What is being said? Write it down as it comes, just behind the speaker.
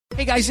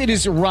Hey guys, it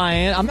is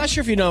Ryan. I'm not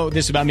sure if you know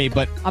this about me,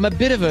 but I'm a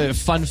bit of a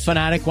fun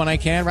fanatic when I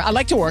can. I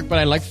like to work, but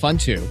I like fun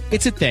too.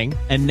 It's a thing.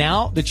 And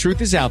now the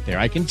truth is out there.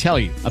 I can tell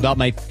you about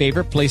my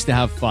favorite place to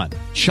have fun.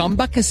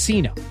 Chumba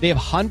Casino. They have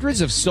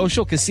hundreds of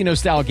social casino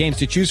style games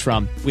to choose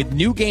from with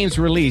new games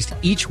released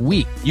each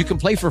week. You can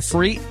play for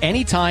free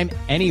anytime,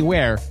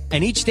 anywhere.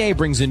 And each day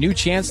brings a new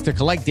chance to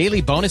collect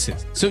daily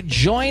bonuses. So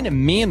join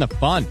me in the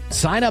fun.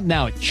 Sign up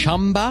now at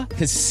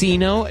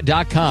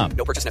ChumbaCasino.com.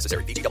 No purchase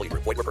necessary. VGW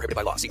Group. Void where prohibited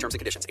by law. See terms and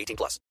conditions.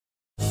 18+.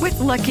 With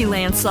Lucky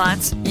Land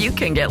Slots, you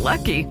can get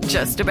lucky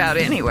just about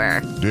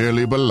anywhere.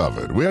 Dearly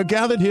beloved, we are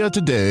gathered here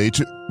today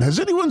to... Has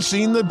anyone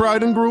seen the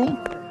bride and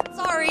groom?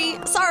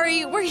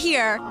 Sorry, we're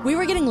here. We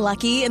were getting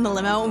lucky in the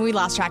limo and we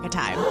lost track of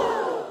time.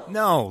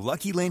 No,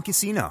 Lucky Land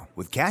Casino,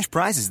 with cash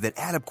prizes that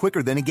add up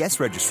quicker than a guest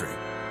registry.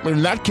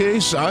 In that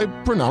case, I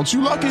pronounce you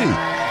lucky.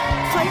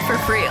 Play for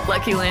free at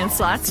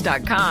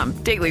LuckyLandSlots.com.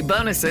 Daily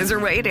bonuses are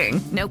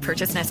waiting. No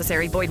purchase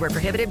necessary. Void where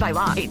prohibited by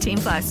law.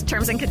 18+.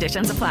 Terms and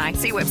conditions apply.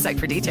 See website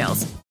for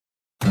details.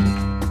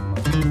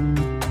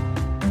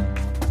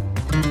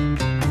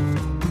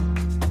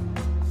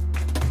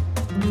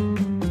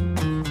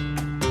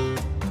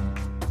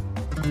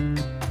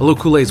 Hello,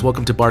 Kool-Aids.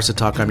 Welcome to Barca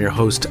Talk. I'm your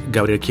host,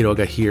 Gabriel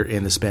Quiroga, here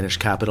in the Spanish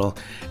capital.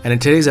 And in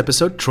today's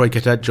episode, Troy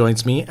Cadet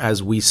joins me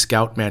as we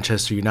scout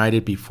Manchester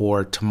United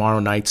before tomorrow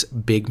night's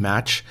big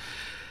match.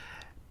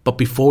 But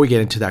before we get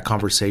into that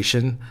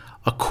conversation,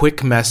 a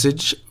quick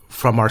message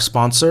from our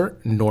sponsor,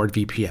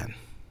 NordVPN.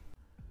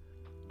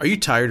 Are you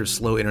tired of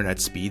slow internet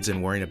speeds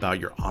and worrying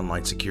about your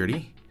online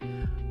security?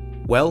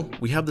 Well,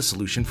 we have the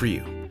solution for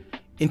you.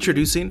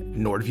 Introducing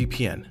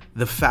NordVPN,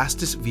 the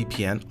fastest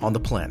VPN on the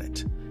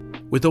planet.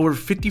 With over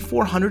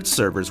 5,400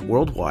 servers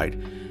worldwide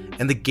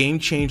and the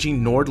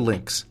game-changing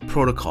NordLynx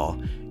protocol,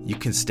 you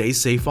can stay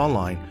safe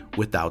online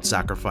without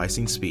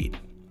sacrificing speed.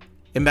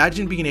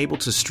 Imagine being able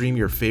to stream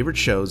your favorite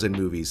shows and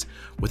movies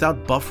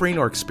without buffering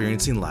or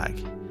experiencing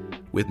lag.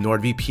 With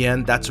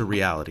NordVPN, that's a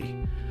reality.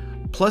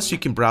 Plus, you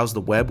can browse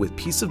the web with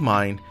peace of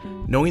mind,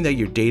 knowing that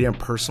your data and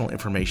personal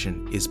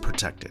information is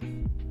protected.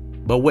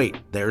 But wait,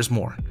 there's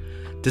more.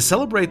 To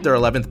celebrate their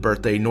 11th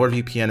birthday,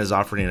 NordVPN is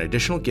offering an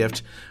additional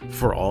gift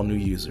for all new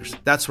users.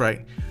 That's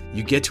right,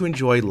 you get to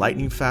enjoy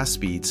lightning-fast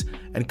speeds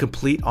and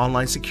complete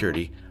online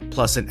security,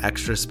 plus an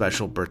extra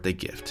special birthday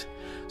gift.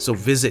 So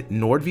visit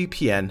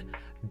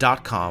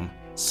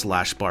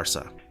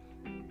nordvpn.com/Barca.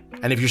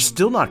 And if you're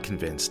still not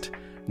convinced,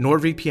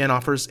 NordVPN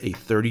offers a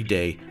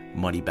 30-day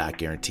money-back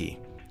guarantee.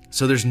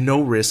 So there's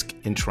no risk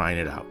in trying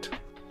it out.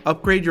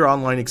 Upgrade your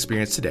online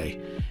experience today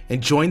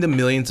and join the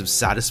millions of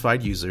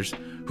satisfied users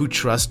who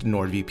trust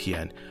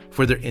NordVPN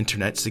for their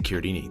internet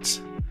security needs.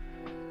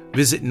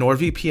 Visit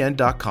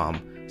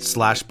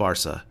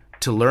nordvpn.com/Barca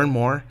to learn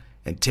more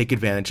and take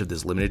advantage of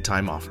this limited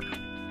time offer.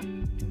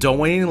 Don't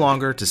wait any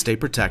longer to stay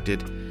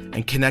protected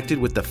and connected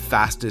with the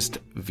fastest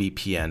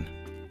VPN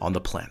on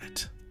the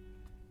planet.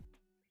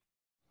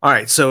 All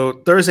right,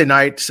 so Thursday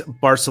night,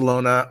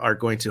 Barcelona are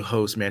going to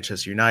host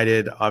Manchester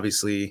United.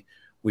 Obviously,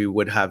 we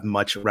would have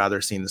much rather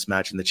seen this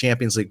match in the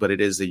Champions League, but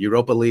it is the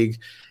Europa League.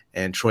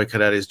 And Troy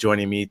Cadet is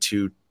joining me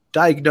to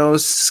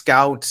diagnose,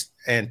 scout,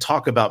 and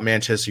talk about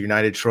Manchester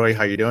United. Troy,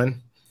 how you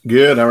doing?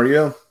 Good. How are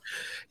you?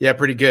 Yeah,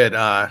 pretty good.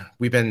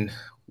 We've been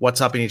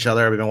WhatsApping each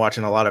other. We've been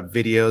watching a lot of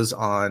videos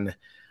on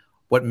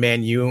what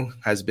Man U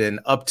has been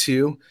up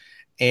to.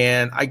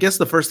 And I guess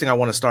the first thing I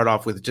want to start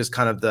off with just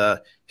kind of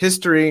the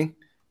history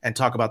and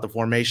talk about the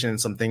formation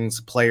and some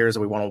things, players that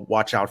we want to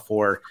watch out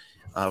for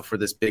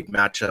this big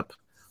matchup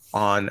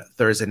on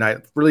Thursday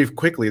night. Really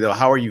quickly, though,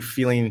 how are you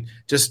feeling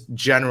just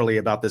generally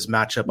about this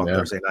matchup on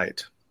Thursday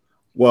night?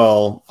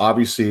 Well,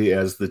 obviously,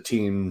 as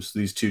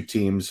these two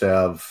teams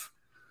have,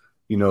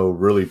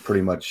 really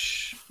pretty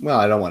much, well,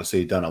 I don't want to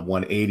say done a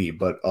 180,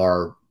 but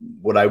are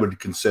what I would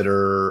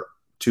consider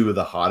two of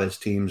the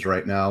hottest teams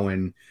right now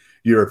in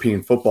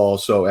European football.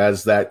 So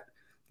as that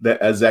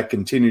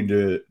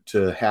continued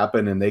to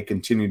happen and they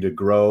continue to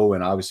grow,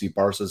 and obviously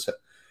Barca's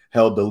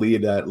held the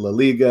lead at La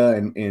Liga,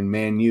 and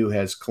Man U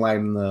has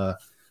climbed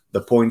the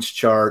points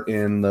chart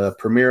in the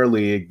Premier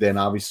League, then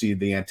obviously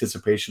the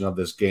anticipation of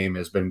this game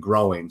has been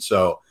growing.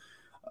 So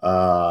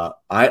I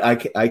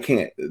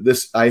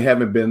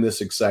haven't been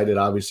this excited,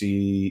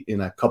 obviously,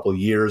 in a couple of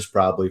years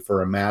probably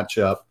for a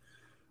matchup,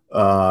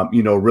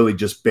 really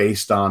just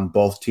based on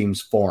both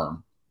teams'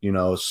 form,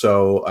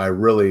 So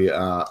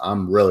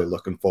I'm really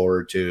looking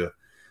forward to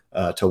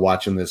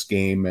watching this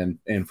game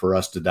and for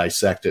us to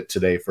dissect it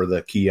today for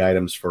the key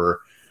items for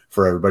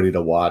everybody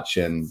to watch.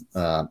 And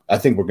I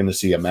think we're going to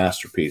see a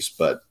masterpiece,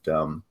 but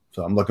so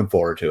I'm looking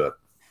forward to it.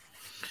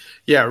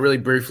 Yeah, really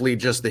briefly,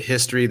 just the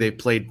history. They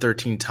played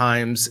 13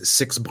 times,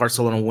 6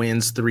 Barcelona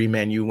wins, 3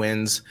 Man U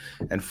wins,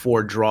 and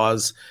 4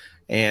 draws.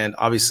 And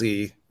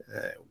obviously,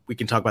 we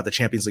can talk about the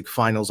Champions League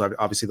finals.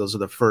 Obviously, those are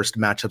the first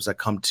matchups that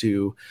come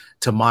to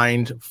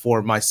mind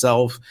for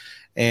myself.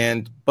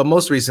 But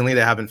most recently,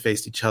 they haven't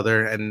faced each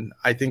other. And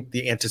I think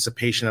the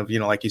anticipation of,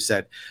 like you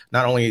said,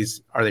 not only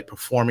are they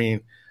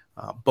performing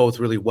both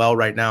really well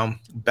right now,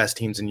 best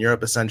teams in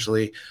Europe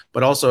essentially,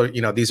 but also,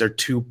 these are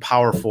two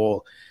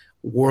powerful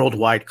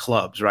worldwide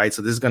clubs, right?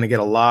 So this is going to get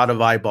a lot of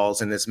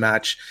eyeballs in this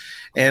match.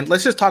 And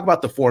let's just talk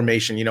about the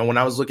formation. When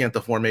I was looking at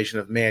the formation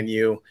of Man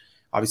U,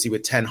 obviously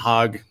with Ten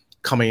Hag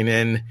coming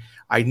in,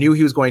 I knew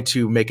he was going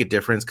to make a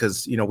difference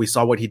because, we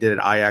saw what he did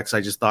at Ajax.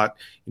 I just thought,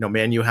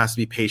 Man U has to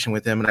be patient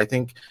with him. And I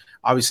think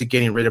obviously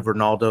getting rid of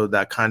Ronaldo,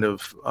 that kind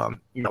of,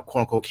 quote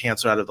unquote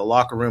cancer out of the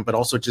locker room, but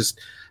also just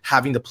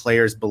having the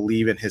players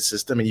believe in his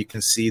system. And you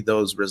can see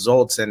those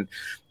results. And,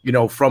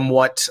 from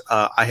what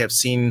I have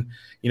seen,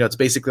 it's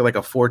basically like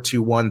a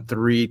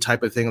 4-2-1-3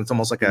 type of thing. It's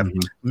almost like a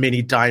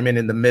mini diamond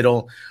in the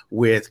middle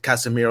with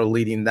Casemiro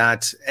leading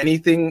that.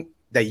 Anything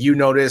that you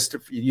noticed?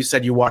 You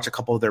said you watched a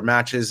couple of their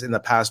matches in the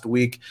past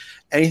week.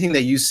 Anything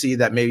that you see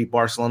that maybe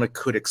Barcelona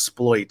could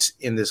exploit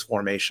in this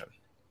formation?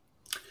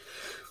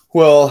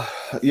 Well,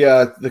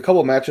 yeah, the couple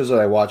of matches that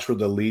I watched were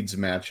the Leeds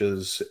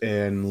matches,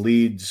 and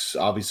Leeds,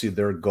 obviously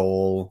their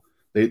goal,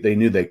 they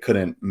knew they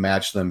couldn't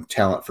match them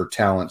talent for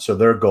talent. So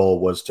their goal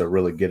was to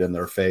really get in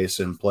their face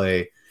and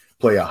play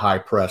a high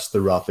press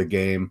throughout the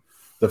game.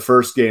 The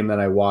first game that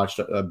I watched,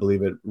 I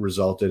believe it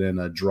resulted in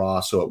a draw,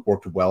 so it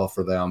worked well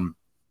for them.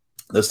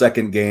 The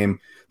second game,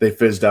 they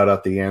fizzed out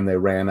at the end. They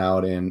ran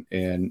out, and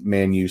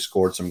Man U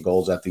scored some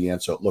goals at the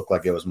end, so it looked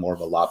like it was more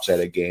of a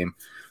lopsided game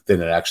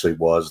than it actually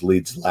was.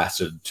 Leeds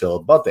lasted until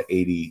about the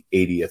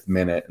 80th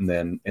minute, and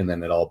then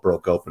it all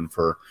broke open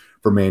for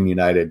Man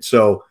United.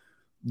 So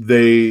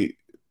they,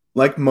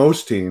 like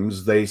most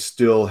teams, they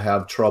still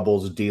have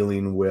troubles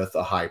dealing with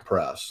a high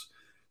press.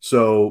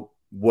 So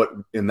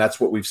that's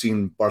what we've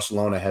seen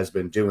Barcelona has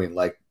been doing.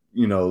 Like,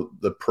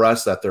 the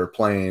press that they're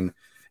playing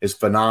is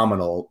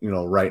phenomenal,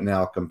 right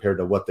now compared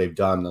to what they've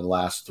done in the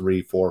last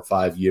 3, 4,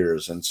 5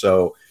 years. And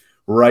so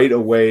right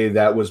away,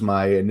 that was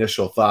my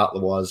initial thought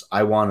was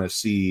I want to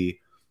see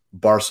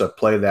Barca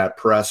play that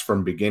press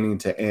from beginning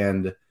to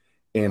end.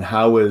 And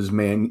how is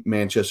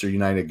Manchester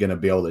United going to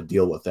be able to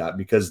deal with that?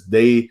 Because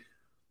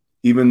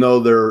even though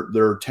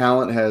their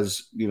talent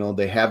has,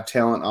 they have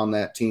talent on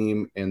that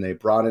team and they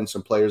brought in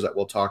some players that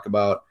we'll talk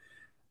about,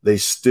 they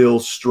still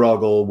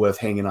struggle with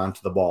hanging on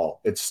to the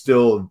ball.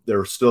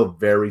 They're still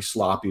very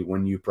sloppy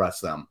when you press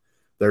them.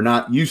 They're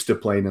not used to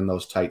playing in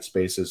those tight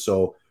spaces.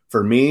 So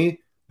for me,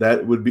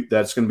 that's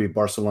going to be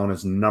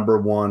Barcelona's number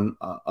one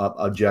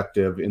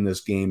objective in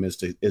this game is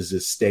to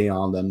stay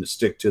on them, to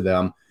stick to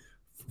them,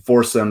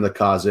 force them to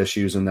cause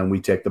issues, and then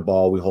we take the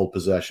ball, we hold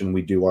possession,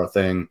 we do our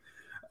thing,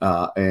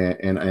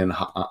 and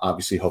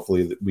obviously,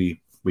 hopefully,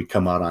 we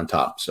come out on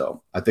top.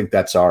 So I think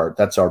that's our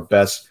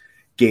best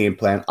game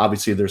plan.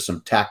 Obviously, there's some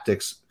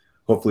tactics.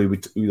 Hopefully,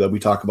 we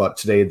talk about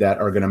today that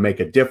are going to make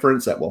a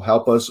difference that will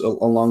help us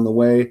along the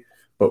way.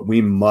 But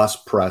we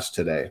must press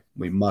today.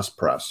 We must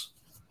press.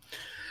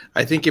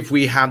 I think if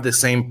we have the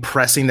same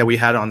pressing that we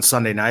had on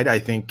Sunday night, I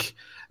think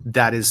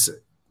that is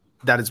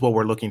what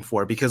we're looking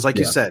for. Because like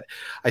you said,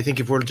 I think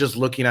if we're just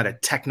looking at a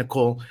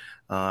technical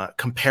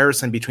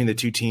comparison between the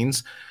two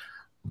teams,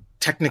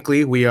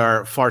 technically we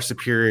are far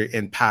superior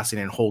in passing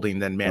and holding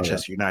than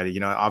Manchester United,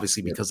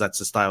 obviously because that's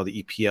the style of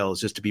the EPL, is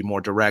just to be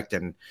more direct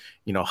and,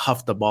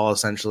 huff the ball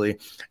essentially.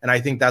 And I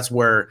think that's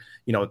where,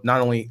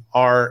 not only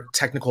our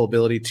technical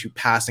ability to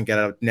pass and get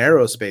out of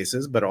narrow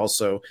spaces, but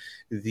also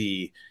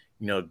the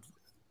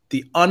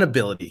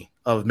inability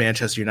of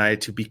Manchester United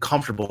to be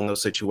comfortable in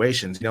those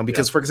situations,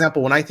 because for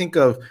example, when I think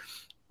of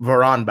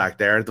Varane back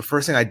there, the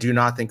first thing I do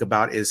not think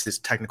about is his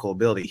technical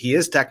ability. He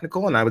is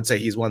technical, and I would say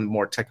he's one of the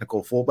more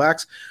technical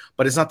fullbacks,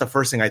 but it's not the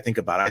first thing I think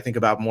about. I think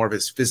about more of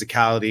his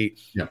physicality,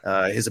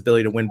 his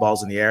ability to win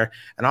balls in the air.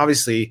 And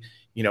obviously,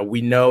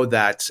 we know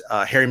that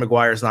Harry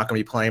Maguire is not going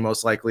to be playing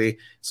most likely.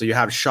 So you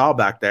have Shaw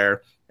back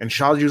there, and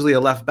Shaw's usually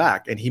a left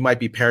back, and he might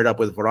be paired up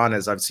with Varane,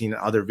 as I've seen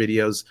other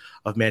videos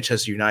of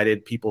Manchester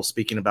United, people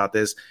speaking about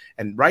this.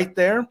 And right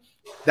there,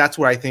 that's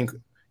where I think,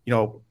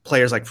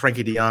 players like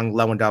Frankie de Jong,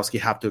 Lewandowski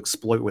have to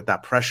exploit with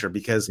that pressure,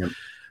 because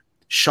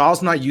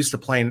Shaw's not used to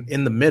playing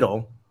in the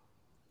middle.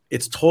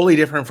 It's totally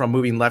different from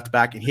moving left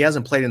back, and he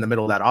hasn't played in the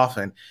middle that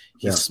often.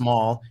 He's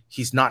small.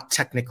 He's not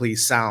technically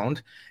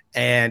sound.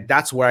 And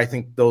that's where I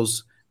think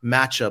those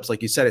matchups,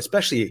 like you said,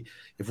 especially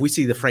if we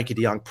see the Frankie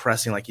de Jong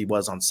pressing like he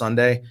was on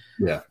Sunday,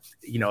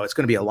 it's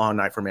going to be a long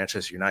night for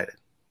Manchester United.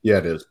 Yeah,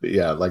 it is.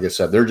 But like I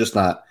said,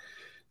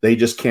 they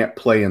just can't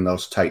play in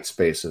those tight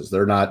spaces.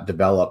 They're not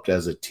developed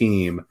as a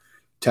team,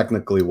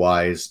 technically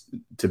wise,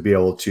 to be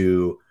able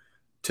to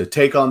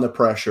take on the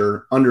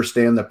pressure,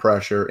 understand the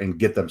pressure, and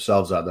get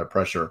themselves out of that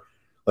pressure.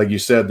 Like you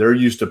said, they're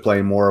used to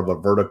playing more of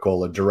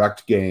a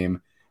direct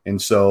game. And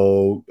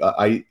so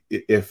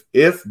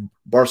if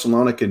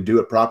Barcelona can do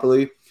it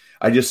properly,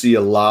 I just see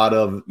a lot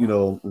of,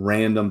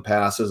 random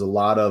passes, a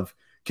lot of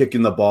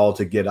kicking the ball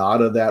to get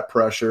out of that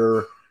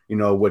pressure,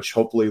 which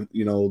hopefully,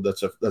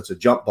 that's a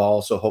jump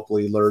ball. So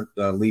hopefully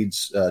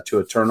leads to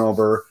a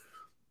turnover.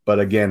 But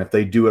again, if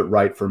they do it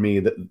right, for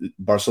me,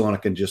 Barcelona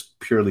can just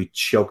purely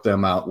choke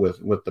them out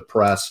with the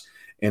press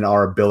and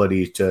our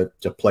ability to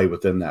play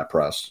within that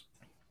press.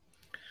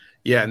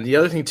 Yeah, and the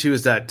other thing too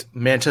is that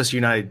Manchester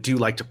United do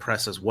like to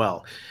press as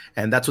well,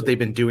 and that's what they've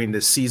been doing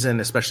this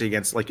season, especially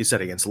against, like you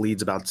said, against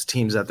Leeds, about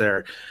teams that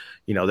their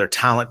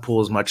talent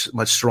pool is much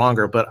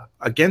stronger. But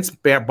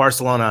against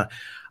Barcelona,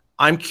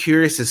 I'm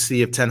curious to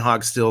see if Ten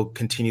Hag still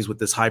continues with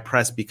this high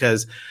press,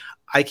 because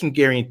I can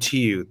guarantee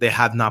you they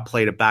have not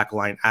played a back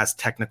line as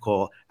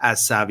technical,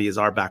 as savvy as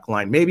our back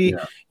line. Maybe,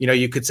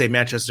 you could say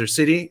Manchester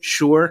City,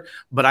 sure,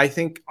 but I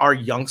think our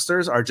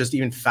youngsters are just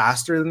even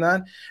faster than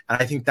that, and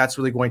I think that's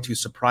really going to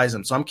surprise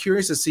them. So I'm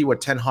curious to see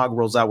what Ten Hag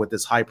rolls out with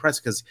this high press,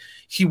 because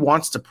he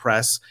wants to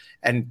press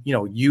and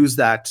use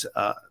that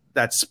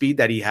speed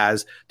that he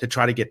has to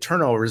try to get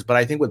turnovers. But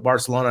I think with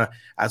Barcelona,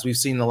 as we've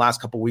seen the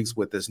last couple of weeks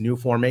with this new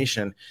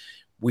formation,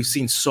 we've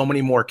seen so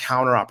many more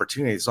counter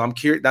opportunities. So I'm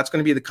curious, that's going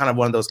to be the kind of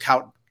one of those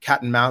cat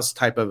and mouse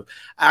type of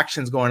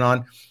actions going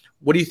on.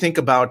 What do you think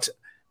about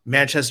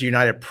Manchester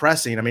United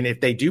pressing? I mean, if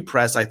they do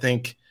press, I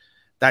think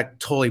that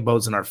totally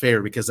bodes in our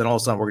favor, because then all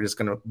of a sudden we're just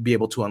going to be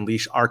able to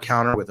unleash our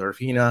counter with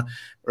Rafinha,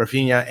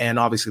 and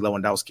obviously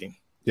Lewandowski.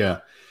 Yeah,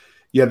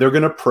 they're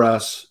going to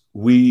press.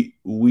 We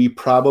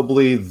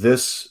probably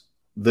this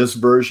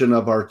version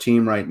of our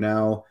team right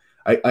now,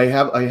 I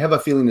have a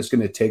feeling it's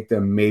going to take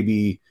them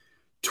maybe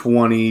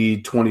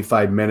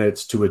 20-25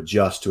 minutes to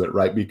adjust to it,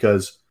 right?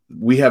 Because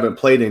we haven't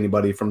played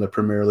anybody from the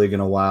Premier League in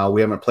a while.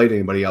 We haven't played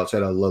anybody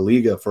outside of La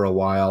Liga for a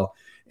while.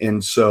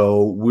 And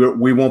so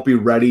we won't be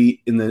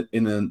ready in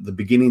the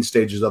beginning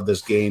stages of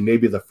this game.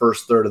 Maybe the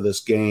first third of this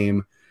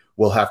game,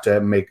 we'll have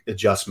to make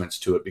adjustments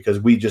to it, because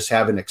we just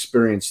haven't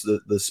experienced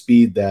the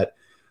speed that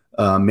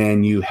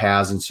Man U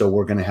has. And so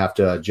we're going to have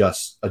to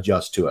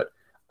adjust to it.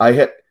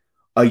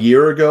 A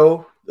year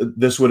ago,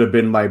 this would have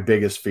been my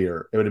biggest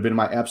fear. It would have been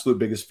my absolute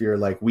biggest fear.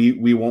 Like,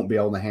 we won't be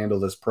able to handle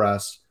this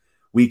press.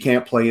 We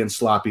can't play in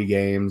sloppy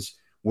games.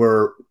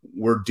 We're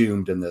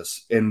doomed in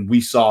this. And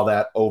we saw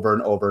that over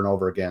and over and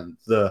over again.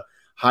 The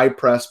high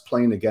press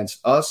playing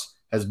against us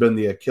has been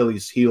the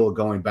Achilles heel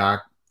going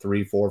back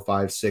 3, 4,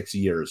 5, 6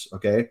 years.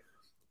 Okay.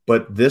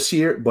 But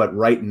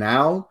right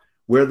now,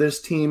 where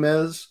this team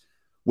is,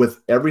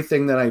 with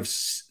everything that I've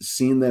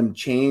seen them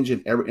change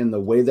and in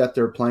the way that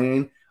they're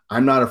playing,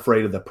 I'm not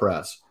afraid of the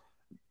press.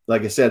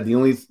 Like I said, the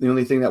only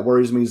thing that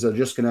worries me is they're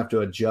just going to have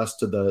to adjust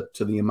to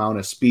the amount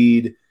of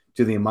speed,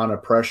 to the amount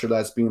of pressure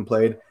that's being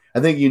played. I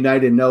think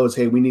United knows,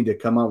 hey, we need to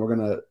come out. We're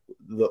going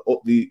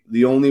to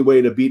the only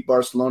way to beat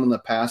Barcelona in the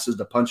past is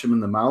to punch them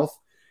in the mouth,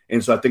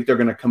 and so I think they're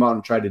going to come out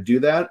and try to do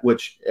that.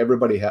 Which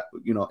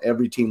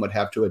every team would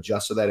have to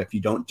adjust to that. If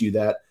you don't do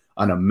that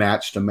on a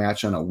match to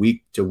match, on a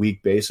week to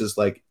week basis,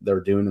 like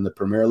they're doing in the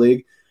Premier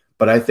League,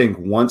 but I think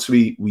once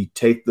we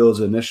take those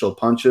initial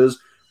punches,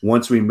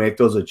 once we make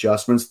those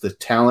adjustments, the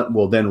talent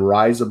will then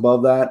rise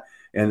above that.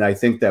 And I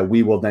think that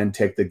we will then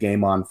take the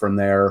game on from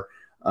there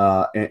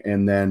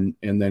and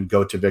then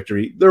go to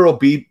victory.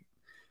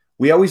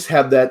 We always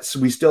have that.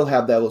 We still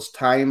have those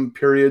time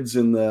periods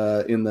in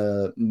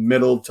the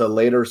middle to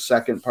later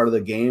second part of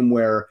the game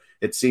where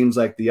it seems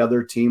like the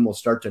other team will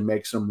start to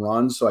make some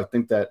runs. So I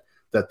think that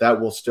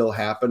will still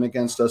happen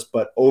against us.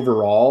 But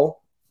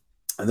overall,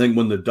 I think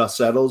when the dust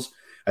settles,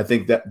 I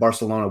think that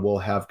Barcelona will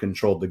have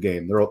controlled the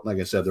game. Like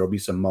I said, there will be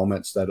some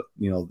moments that,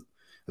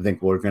 I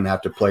think we're going to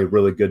have to play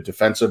really good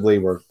defensively.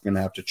 We're going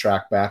to have to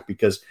track back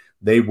because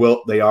they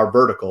are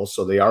vertical,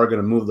 so they are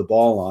going to move the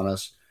ball on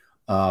us.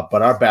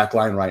 But our back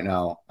line right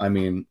now, I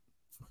mean,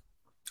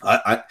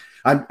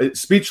 I'm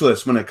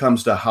speechless when it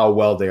comes to how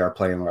well they are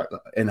playing right now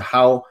and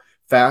how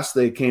fast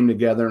they came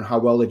together and how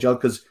well they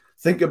gelled. Because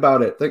think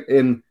about it,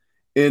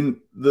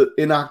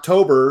 in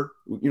October,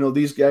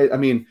 these guys, I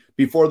mean,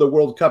 before the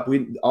World Cup,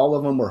 all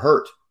of them were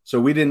hurt.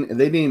 So they didn't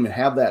even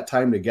have that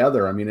time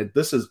together. I mean,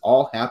 this has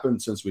all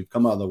happened since we've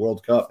come out of the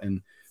World Cup,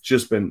 and it's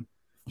just been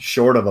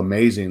short of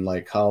amazing,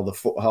 like how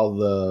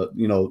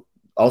the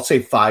I'll say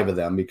 5 of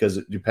them, because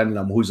depending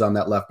on who's on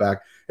that left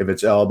back, if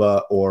it's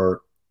Alba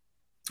or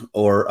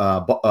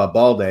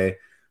Balde,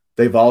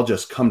 they've all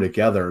just come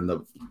together,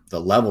 and the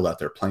level that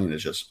they're playing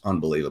is just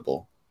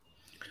unbelievable.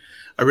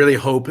 I really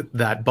hope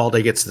that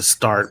Balde gets the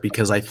start,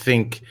 because I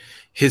think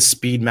his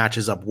speed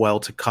matches up well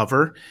to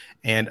cover.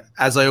 And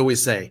as I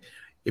always say,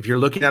 if you're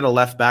looking at a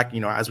left back,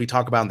 as we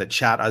talk about in the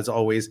chat, as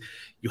always,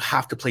 you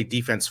have to play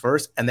defense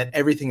first, and then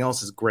everything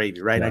else is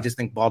gravy, right? Yeah. And I just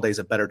think Balde is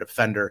a better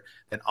defender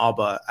than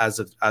Alba as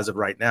of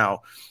right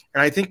now.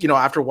 And I think,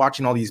 after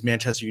watching all these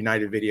Manchester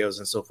United videos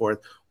and so forth,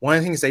 one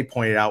of the things they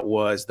pointed out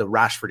was the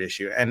Rashford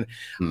issue. And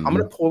I'm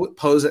going to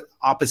pose an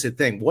opposite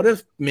thing. What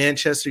if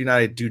Manchester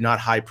United do not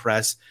high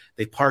press,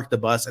 they park the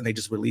bus, and they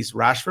just release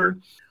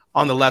Rashford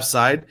on the left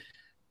side?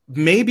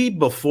 Maybe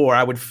before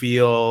I would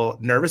feel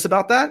nervous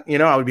about that.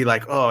 I would be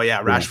like, oh,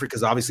 yeah, Rashford,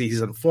 because obviously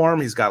he's in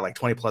form. He's got like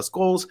 20-plus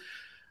goals.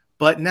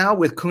 But now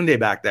with Koundé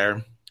back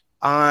there,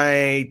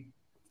 I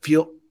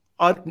feel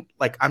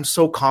like I'm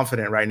so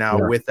confident right now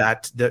with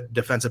that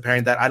defensive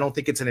pairing that I don't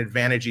think it's an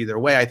advantage either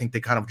way. I think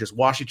they kind of just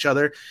wash each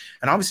other.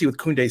 And obviously with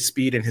Koundé's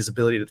speed and his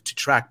ability to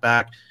track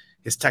back,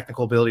 his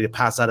technical ability to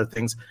pass out of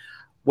things,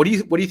 what do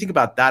you think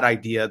about that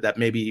idea that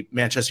maybe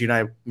Manchester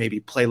United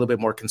maybe play a little bit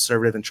more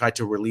conservative and try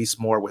to release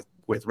more with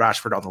with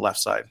Rashford on the left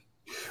side.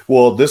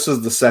 Well, this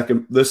is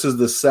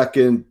the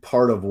second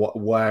part of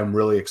why I'm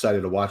really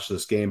excited to watch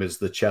this game is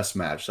the chess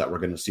match that we're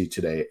going to see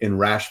today. And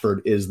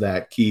Rashford is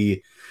that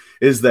key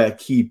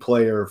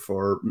player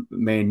for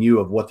Man U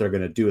of what they're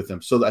going to do with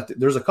him. So that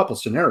there's a couple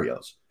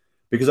scenarios,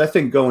 because I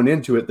think going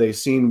into it, they've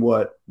seen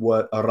what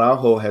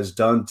Araujo has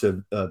done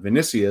to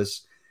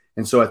Vinicius.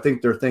 And so I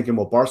think they're thinking,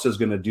 well, Barca is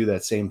going to do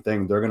that same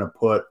thing. They're going to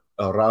put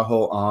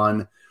Araujo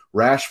on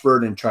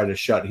Rashford and try to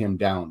shut him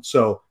down.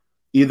 So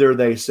either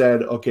they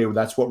said, okay, well,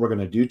 that's what we're going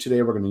to do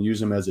today. We're going to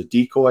use him as a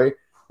decoy.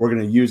 We're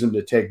going to use him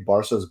to take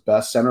Barca's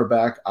best center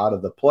back out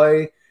of the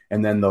play.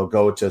 And then they'll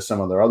go to some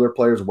of their other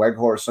players,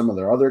 Weghorst, some of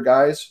their other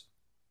guys.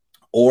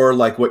 Or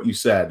like what you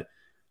said,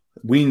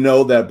 we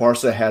know that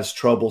Barca has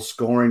trouble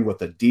scoring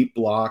with a deep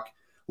block.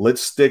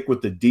 Let's stick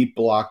with the deep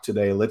block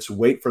today. Let's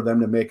wait for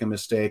them to make a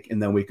mistake,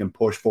 and then we can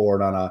push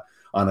forward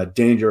on a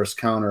dangerous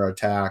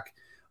counterattack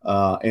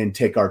and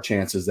take our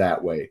chances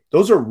that way.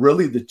 Those are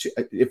really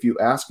if you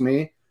ask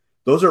me,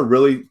 those are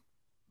really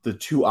the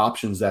two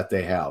options that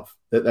they have.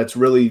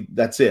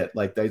 That's it.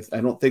 Like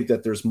I don't think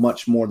that there's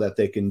much more that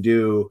they can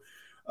do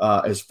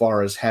as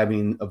far as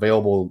having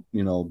available,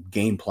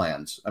 game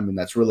plans. I mean,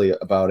 that's really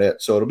about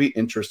it. So it'll be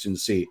interesting to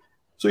see.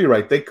 So you're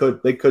right. They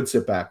could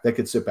sit back. They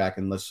could sit back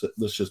and let's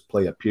just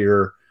play a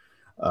pure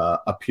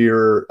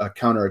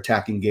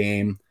counterattacking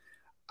game.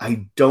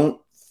 I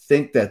don't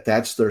think that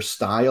that's their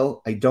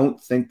style. I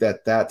don't think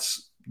that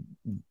that's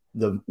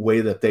the way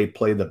that they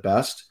play the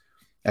best.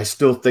 I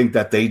still think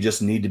that they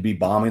just need to be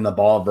bombing the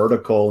ball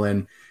vertical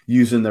and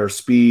using their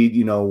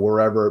speed,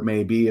 wherever it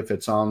may be, if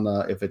it's on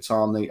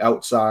the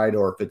outside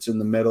or if it's in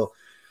the middle.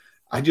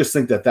 I just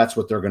think that that's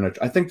what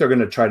I think they're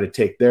going to try to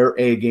take their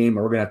A game, and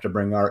we're going to have to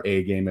bring our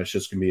A game. It's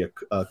just going to be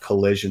a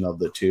collision of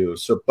the two.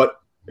 So, but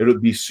it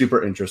would be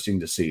super interesting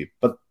to see,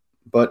 but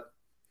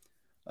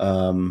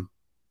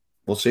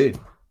we'll see.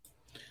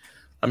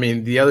 I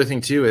mean, the other thing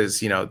too is,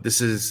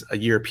 this is a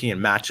European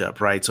matchup,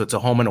 right? So it's a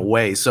home and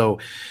away. So,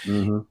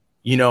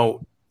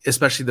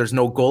 especially there's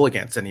no goal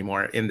against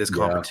anymore in this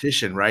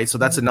competition, right? So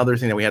that's another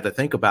thing that we have to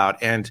think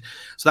about. And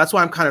so that's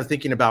why I'm kind of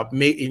thinking about,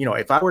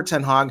 if I were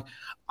Ten Hag,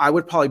 I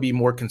would probably be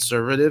more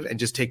conservative and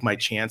just take my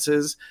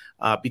chances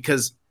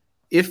because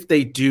if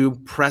they do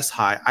press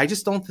high, I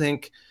just don't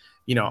think,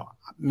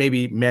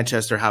 maybe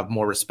Manchester have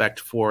more respect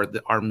for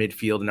our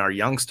midfield and our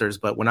youngsters.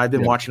 But when I've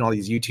been watching all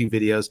these YouTube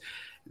videos,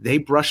 they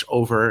brush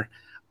over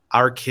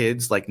our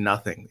kids like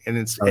nothing. And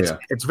it's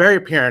very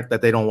apparent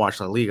that they don't watch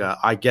La Liga.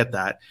 I get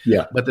that.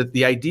 Yeah. But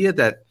the idea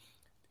that,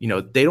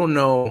 they don't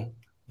know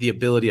the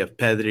ability of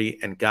Pedri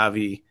and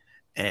Gavi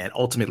and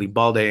ultimately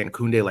Balde and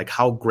Koundé, like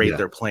how great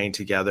they're playing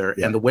together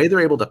and the way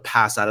they're able to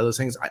pass out of those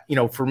things.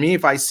 For me,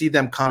 if I see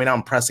them coming out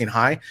and pressing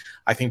high,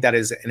 I think that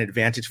is an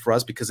advantage for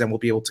us because then we'll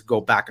be able to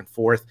go back and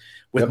forth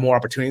with more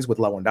opportunities with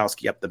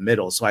Lewandowski up the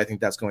middle. So I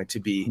think that's going to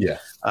be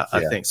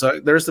a thing.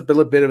 So there's a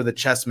little bit of the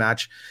chess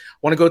match. I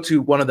want to go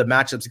to one of the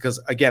matchups because,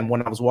 again,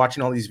 when I was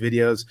watching all these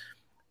videos,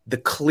 the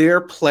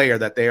clear player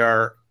that they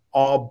are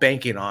all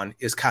banking on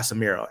is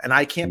Casemiro. And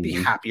I can't be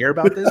happier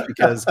about this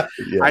because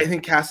I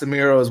think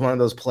Casemiro is one of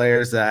those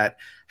players that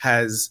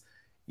has,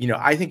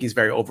 I think he's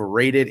very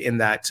overrated in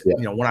that,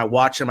 when I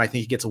watch him, I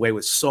think he gets away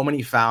with so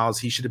many fouls.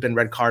 He should have been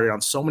red carded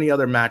on so many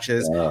other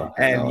matches.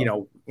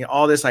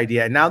 All this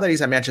idea. And now that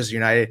he's at Manchester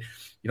United,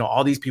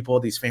 all these people,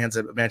 these fans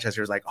at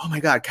Manchester is like, oh my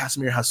God,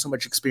 Casemiro has so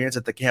much experience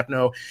at the Camp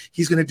Nou.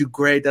 He's going to do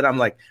great. That I'm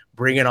like,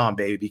 bring it on,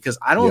 baby. Because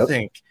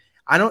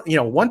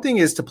one thing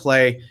is to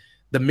play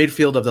the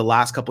midfield of the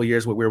last couple of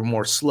years where we were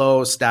more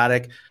slow,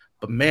 static.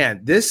 But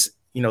man, this,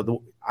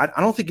 I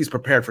don't think he's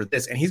prepared for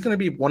this. And he's going to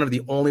be one of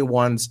the only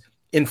ones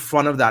in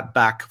front of that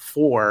back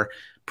four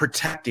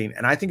protecting.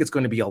 And I think it's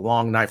going to be a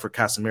long night for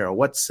Casemiro.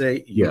 What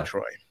say you,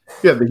 Troy?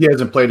 Yeah, but he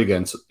hasn't played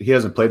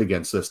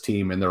against this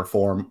team in their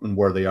form and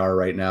where they are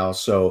right now.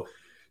 So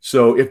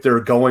if they're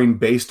going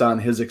based on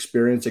his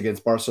experience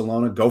against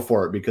Barcelona, go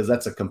for it because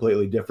that's a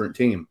completely different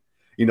team.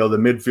 The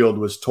midfield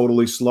was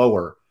totally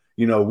slower.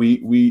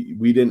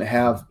 We didn't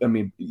have. I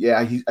mean,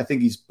 I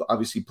think he's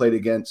obviously played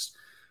against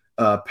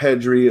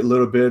Pedri a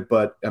little bit,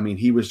 but I mean,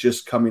 he was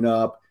just coming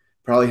up.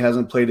 Probably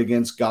hasn't played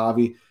against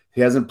Gavi.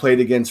 He hasn't played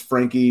against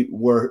Frankie,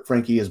 where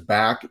Frankie is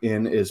back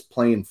and is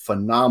playing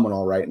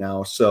phenomenal right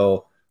now.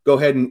 So go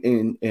ahead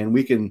and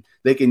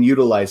they can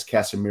utilize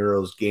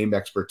Casemiro's game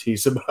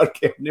expertise about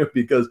Camp Nou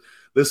because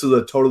this is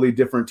a totally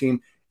different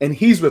team. And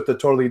he's with a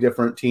totally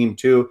different team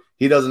too.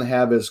 He doesn't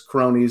have his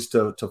cronies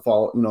to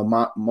follow,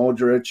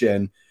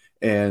 Modric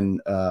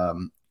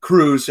and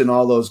Cruz and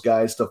all those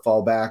guys to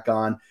fall back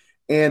on.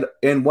 And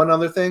one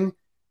other thing,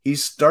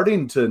 he's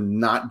starting to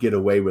not get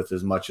away with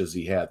as much as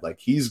he had. Like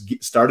he's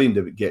starting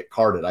to get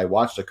carded. I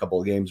watched a couple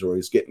of games where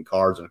he's getting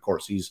cards, and of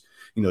course he's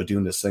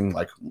doing this thing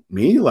like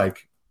me,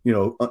 like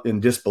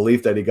in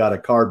disbelief that he got a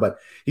card. But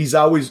he's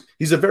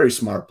a very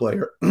smart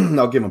player.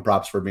 I'll give him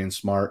props for being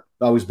smart.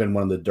 Always been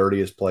one of the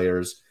dirtiest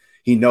players.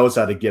 He knows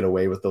how to get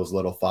away with those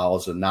little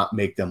fouls and not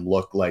make them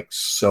look like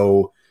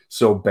so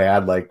so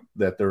bad, like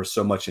that there's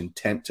so much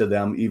intent to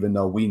them, even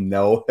though we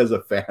know as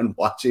a fan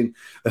watching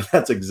that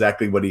that's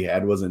exactly what he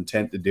had, was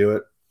intent to do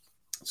it.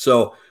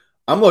 So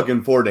I'm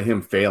looking forward to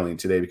him failing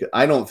today, because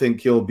I don't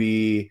think he'll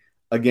be,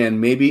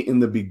 again, maybe in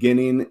the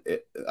beginning,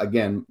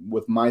 again,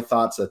 with my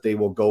thoughts that they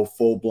will go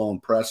full-blown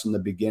press in the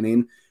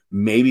beginning.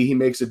 Maybe he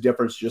makes a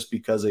difference just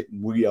because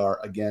we are,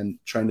 again,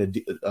 trying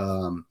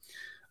to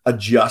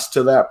adjust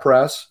to that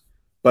press.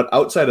 But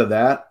outside of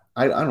that,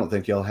 I don't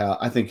think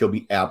I think he'll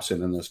be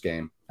absent in this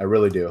game. I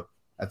really do.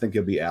 I think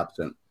he'll be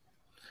absent.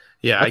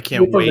 Yeah, I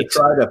can't wait. To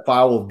try to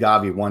foul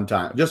Gavi one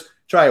time. Just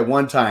try it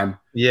one time.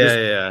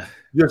 Yeah.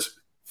 Just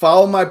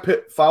follow my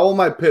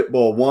pit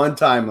bull one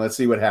time. Let's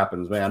see what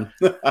happens, man.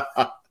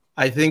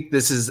 I think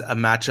this is a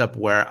matchup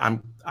where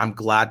I'm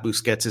glad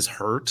Busquets is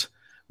hurt,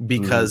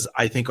 because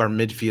I think our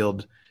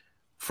midfield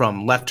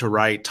from left to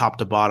right, top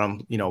to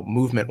bottom,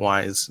 movement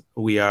wise,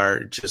 we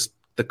are just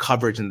the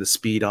coverage and the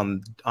speed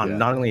on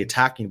not only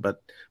attacking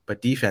but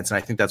defense. And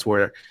I think that's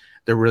where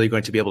they're really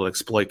going to be able to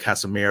exploit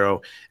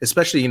Casemiro,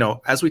 especially,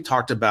 as we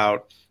talked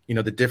about,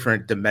 the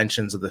different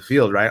dimensions of the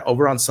field, right?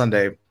 Over on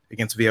Sunday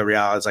against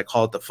Villarreal, as I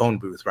call it, the phone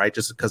booth, right?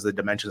 Just because the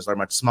dimensions are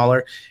much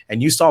smaller.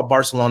 And you saw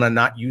Barcelona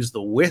not use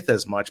the width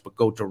as much, but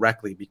go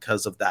directly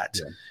because of that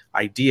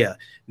idea.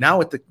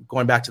 Now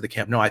going back to the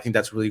Camp Nou, I think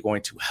that's really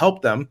going to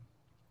help them,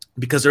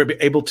 because they're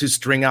able to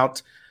string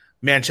out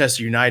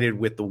Manchester United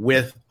with the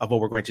width of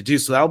what we're going to do.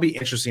 So that'll be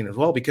interesting as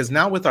well, because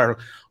now with our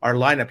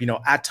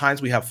lineup, at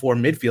times we have 4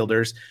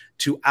 midfielders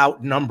to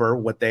outnumber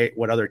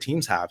what other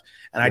teams have.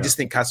 And I just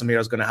think Casemiro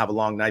is going to have a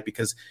long night,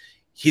 because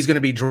he's going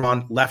to be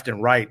drawn left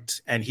and right,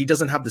 and he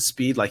doesn't have the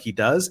speed like he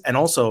does. And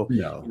also,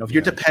 if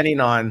you're depending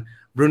on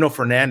Bruno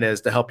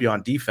Fernandes to help you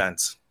on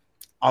defense,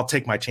 I'll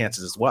take my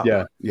chances as well.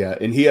 Yeah.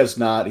 And he's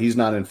not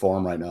in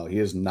form right now. He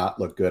has not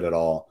looked good at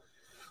all.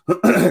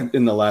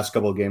 In the last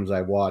couple of games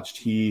I've watched,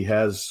 he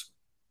has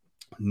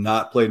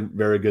not played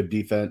very good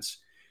defense.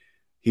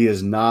 He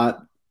has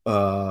not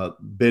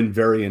been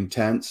very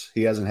intense.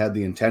 He hasn't had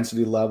the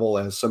intensity level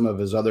as some of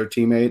his other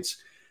teammates.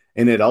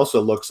 And it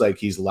also looks like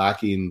he's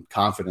lacking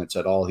confidence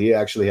at all. He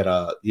actually had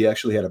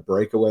a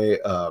breakaway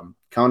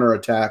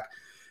counterattack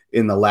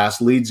in the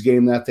last Leeds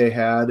game that they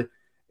had,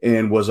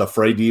 and was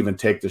afraid to even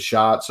take the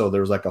shot. So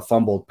there was like a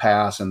fumbled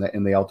pass,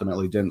 and they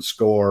ultimately didn't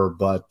score.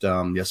 But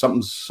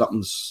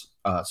something's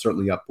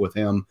certainly up with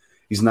him.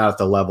 He's not at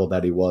the level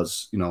that he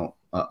was,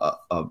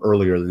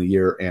 earlier in the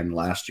year and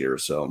last year.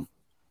 So.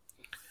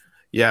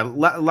 Yeah,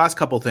 last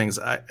couple of things.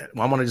 I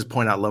want to just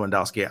point out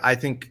Lewandowski. I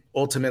think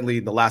ultimately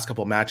the last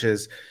couple of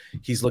matches,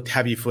 he's looked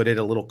heavy-footed,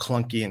 a little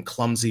clunky and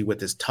clumsy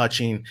with his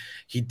touching.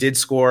 He did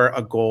score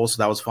a goal,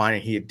 so that was fine,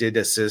 and he did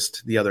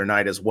assist the other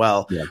night as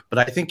well. Yeah. But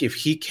I think if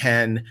he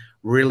can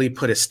really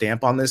put a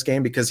stamp on this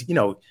game, because,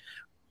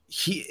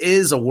 he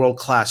is a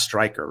world-class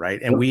striker,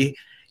 right? And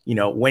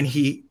when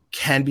he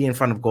can be in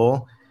front of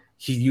goal,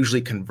 he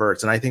usually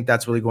converts. And I think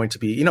that's really going to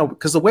be,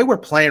 because the way we're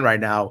playing right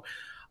now,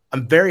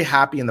 I'm very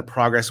happy in the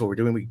progress of what we're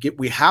doing.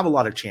 We have a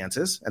lot of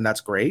chances, and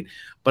that's great.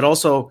 But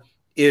also,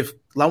 if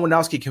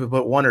Lewandowski can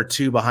put 1 or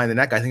 2 behind the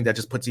neck, I think that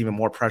just puts even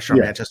more pressure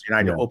on Manchester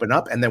United to open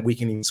up, and then we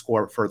can even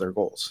score further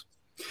goals.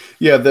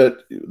 Yeah,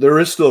 there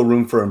is still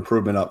room for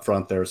improvement up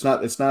front there. It's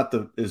not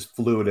as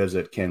fluid as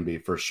it can be,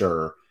 for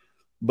sure.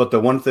 But the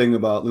one thing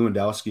about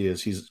Lewandowski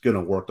is he's going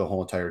to work the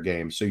whole entire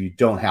game, so you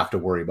don't have to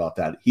worry about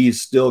that.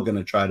 He's still going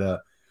to try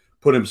to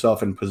put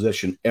himself in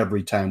position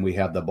every time we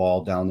have the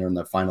ball down there in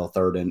the final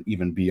third and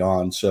even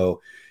beyond. So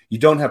you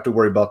don't have to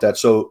worry about that.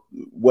 So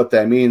what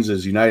that means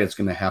is United's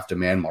going to have to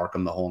man mark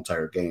them the whole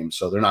entire game.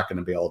 So they're not going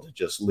to be able to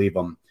just leave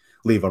them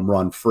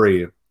run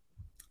free.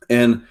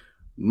 And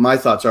my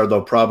thoughts are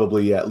they'll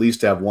probably at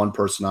least have one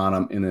person on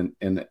them,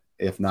 and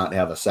if not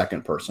have a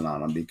second person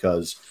on him,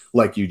 because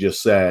like you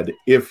just said,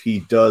 if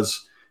he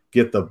does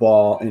get the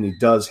ball and he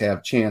does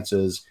have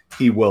chances,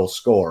 he will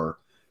score.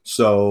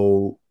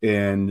 So,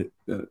 and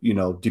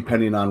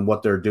depending on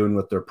what they're doing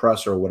with their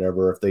press or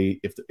whatever,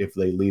 if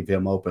they leave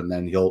him open,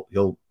 then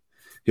he'll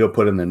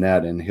put in the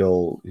net, and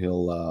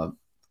he'll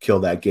kill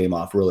that game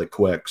off really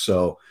quick.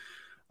 So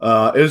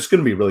it's going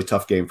to be a really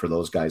tough game for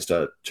those guys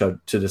to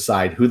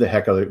decide who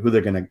they're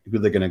going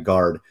to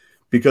guard,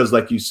 because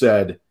like you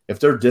said, if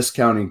they're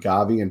discounting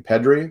Gavi and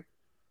Pedri,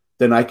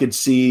 then I could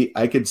see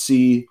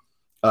Xavi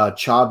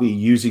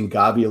using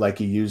Gavi like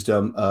he used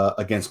him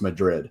against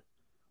Madrid,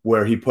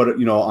 where he put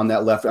it, on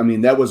that left. I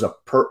mean, that was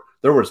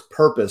there was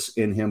purpose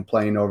in him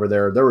playing over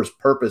there. There was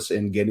purpose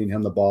in getting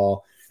him the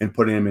ball and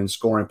putting him in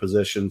scoring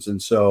positions.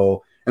 And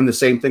the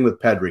same thing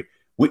with Pedri.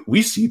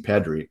 We see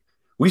Pedri.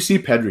 We see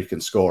Pedri can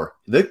score.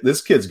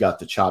 This kid's got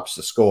the chops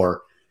to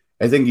score.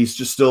 I think he's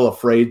just still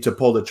afraid to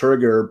pull the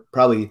trigger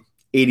probably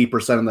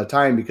 80% of the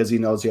time, because he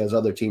knows he has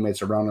other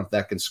teammates around him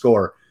that can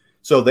score.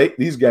 So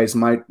these guys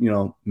might,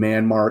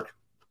 man mark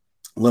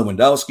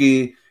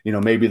Lewandowski.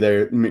 Maybe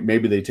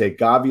they take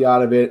Gavi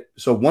out of it.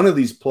 So one of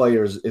these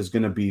players is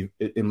going to be,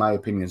 in my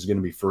opinion, is going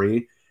to be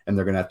free, and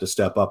they're going to have to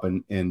step up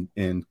and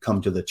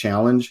come to the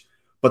challenge.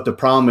 But the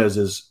problem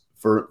is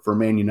for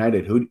Man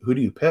United, who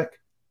do you pick?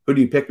 Who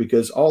do you pick?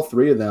 Because all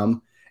three of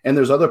them, and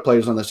there's other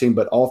players on the team,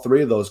 but all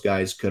three of those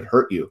guys could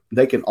hurt you.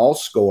 They can all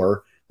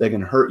score. They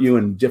can hurt you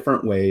in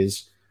different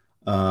ways.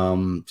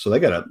 So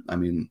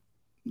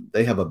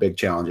they have a big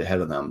challenge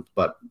ahead of them.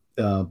 But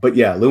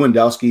yeah,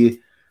 Lewandowski,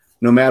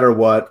 no matter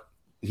what,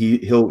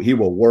 he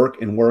will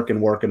work and work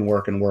and work and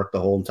work and work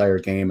the whole entire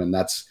game, and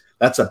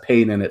that's a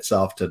pain in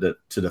itself to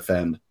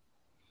defend.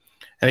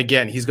 And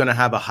again, he's going to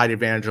have a height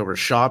advantage over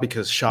Shaw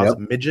because Shaw's a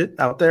midget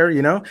out there,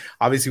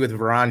 Obviously with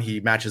Varane, he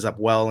matches up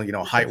well,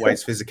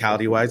 height-wise,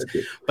 physicality-wise.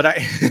 But I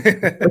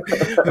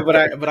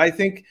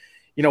think,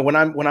 when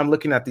I'm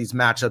looking at these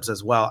matchups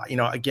as well,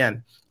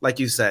 again, like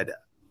you said,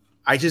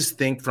 I just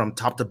think from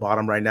top to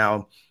bottom right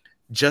now,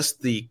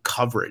 just the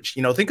coverage.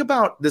 Think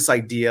about this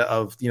idea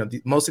of,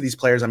 most of these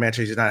players on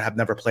Manchester United have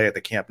never played at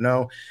the Camp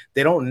Nou.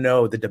 They don't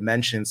know the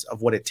dimensions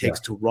of what it takes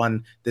to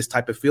run this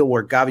type of field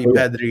where Gavi,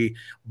 Pedri,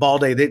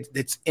 Balde,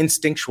 it's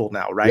instinctual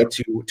now, right?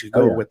 To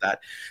go with that.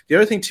 The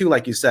other thing too,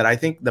 like you said, I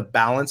think the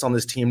balance on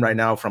this team right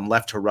now from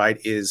left to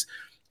right is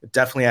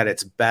definitely at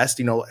its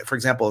best. For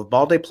example, if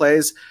Balde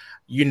plays,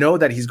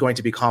 that he's going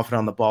to be confident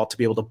on the ball to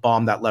be able to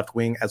bomb that left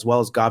wing as well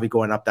as Gavi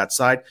going up that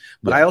side.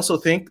 But I also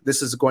think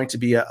this is going to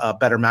be a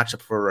better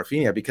matchup for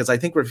Rafinha because I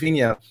think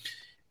Rafinha,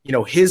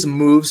 his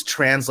moves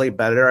translate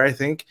better, I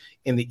think,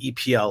 in the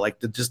EPL, like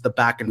just the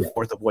back and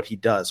forth of what he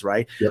does,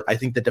 right? I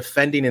think the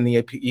defending in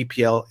the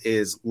EPL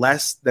is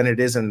less than it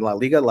is in La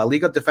Liga. La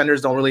Liga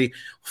defenders don't really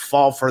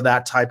fall for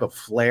that type of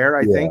flair,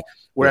 I think.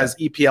 Whereas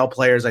EPL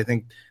players, I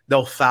think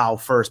they'll foul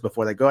first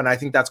before they go. And I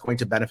think that's going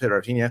to benefit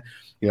Rafinha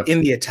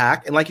in the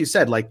attack. And like you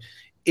said,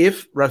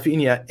 if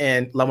Rafinha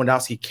and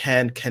Lewandowski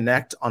can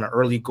connect on an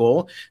early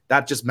goal,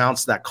 that just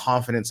mounts that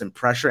confidence and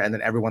pressure. And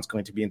then everyone's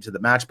going to be into the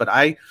match. But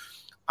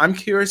I'm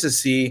curious to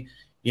see,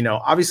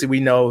 obviously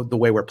we know the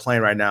way we're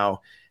playing right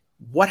now.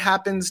 What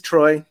happens,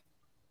 Troy?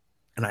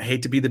 And I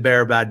hate to be the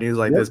bearer of bad news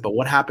like this, but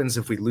what happens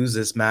if we lose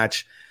this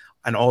match?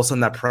 And all of a sudden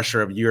that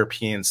pressure of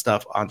European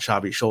stuff on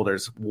Xavi's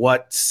shoulders.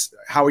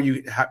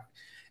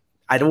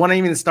 I don't want to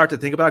even start to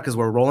think about it because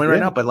we're rolling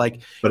right now. But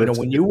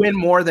when you win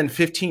more than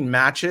 15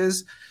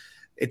 matches,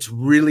 it's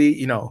really,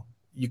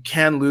 you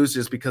can lose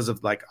just because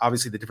of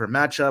obviously the different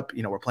matchup.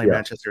 We're playing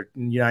Manchester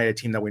United,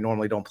 team that we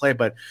normally don't play,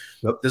 but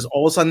there's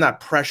all of a sudden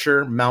that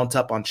pressure mount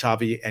up on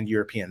Xavi and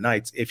European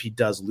nights if he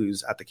does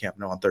lose at the Camp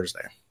Nou on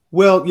Thursday.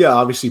 Well, yeah,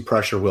 obviously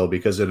pressure will,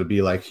 because it'll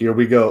be like, here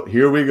we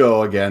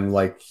go again.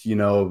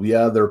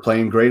 They're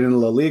playing great in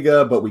La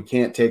Liga, but we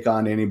can't take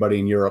on anybody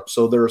in Europe.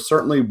 So there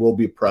certainly will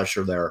be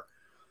pressure there.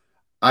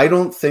 I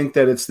don't think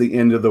that it's the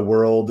end of the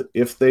world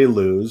if they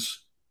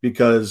lose,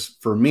 because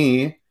for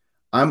me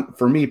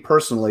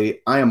personally,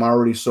 I am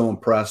already so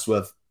impressed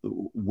with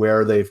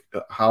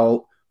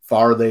how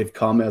far they've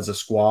come as a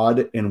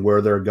squad and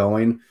where they're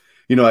going.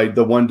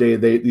 The one day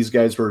these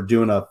guys were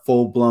doing a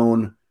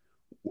full-blown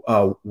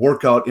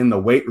workout in the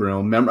weight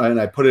room. Remember, and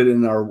I put it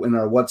in our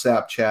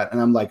WhatsApp chat, and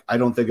I'm like, I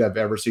don't think I've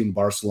ever seen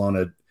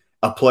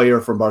a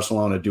player from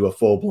Barcelona do a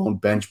full-blown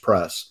bench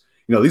press.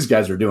 These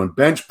guys are doing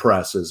bench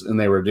presses, and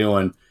they were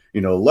doing,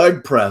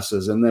 leg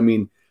presses.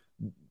 And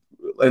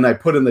and I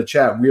put in the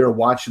chat, we are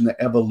watching the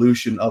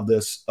evolution of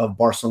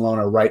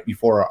Barcelona right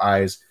before our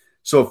eyes.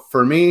 So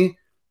for me,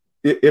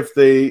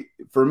 the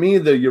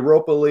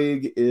Europa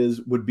League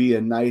would be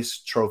a nice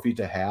trophy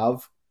to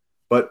have,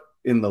 but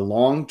in the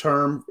long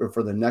term, or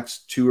for the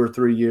next 2 or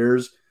 3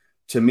 years,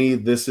 to me,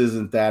 this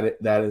isn't that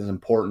as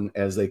important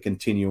as they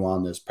continue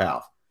on this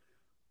path.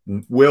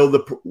 Will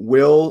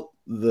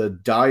the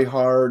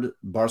diehard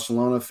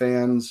Barcelona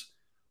fans,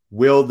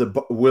 will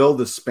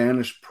the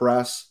Spanish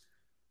press,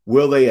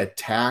 will they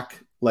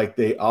attack like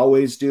they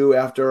always do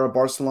after a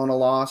Barcelona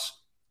loss?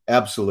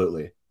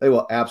 Absolutely. They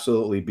will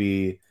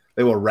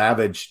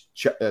ravage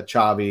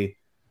Xavi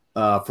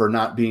for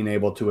not being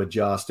able to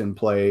adjust and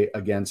play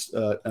against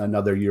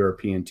another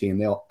European team.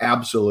 They'll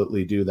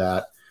absolutely do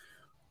that.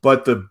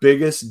 But the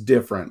biggest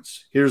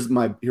difference,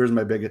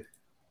 the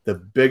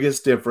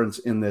biggest difference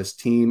in this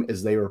team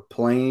is they were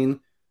playing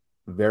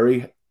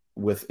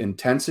with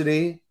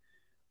intensity,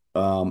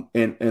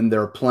 and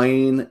they're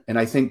playing. And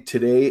I think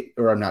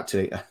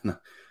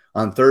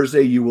on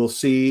Thursday, you will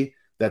see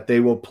that they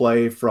will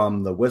play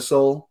from the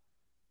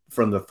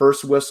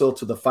first whistle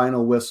to the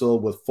final whistle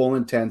with full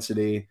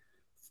intensity,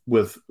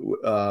 with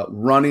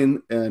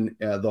running and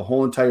the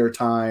whole entire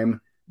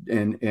time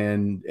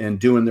and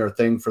doing their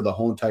thing for the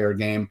whole entire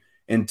game.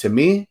 And to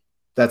me,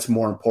 that's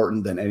more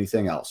important than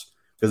anything else,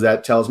 because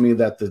that tells me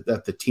that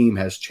the team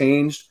has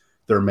changed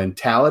their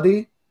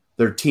mentality.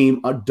 Their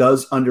team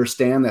does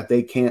understand that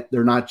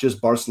they're not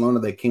just Barcelona.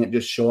 They can't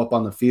just show up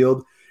on the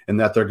field and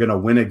that they're going to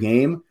win a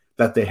game,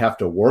 that they have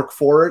to work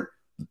for it,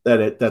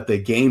 that the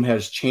game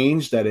has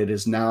changed, that it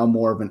is now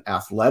more of an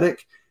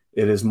athletic,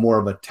 it is more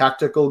of a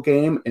tactical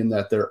game, and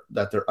that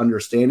they're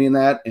understanding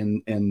that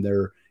and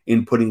they're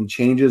inputting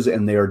changes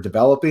and they are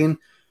developing.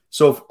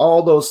 So if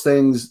all those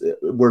things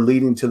were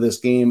leading to this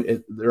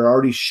game, they're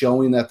already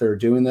showing that they're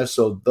doing this.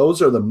 So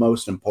those are the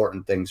most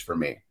important things for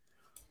me.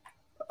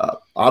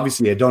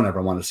 Obviously, I don't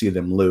ever want to see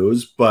them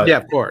lose, but yeah,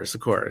 of course.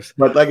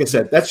 But like I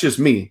said, that's just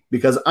me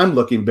because I'm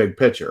looking big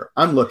picture.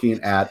 I'm looking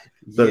at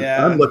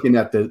the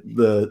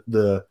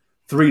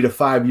 3 to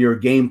 5 year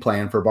game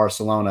plan for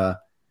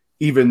Barcelona,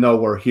 even though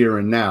we're here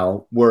and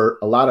now, where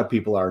a lot of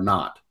people are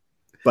not.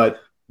 But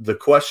the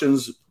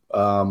questions,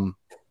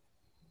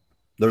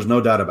 there's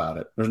no doubt about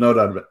it. There's no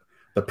doubt about it.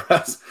 The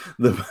press,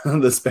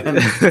 the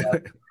Spanish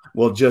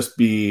will just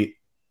be.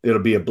 It'll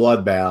be a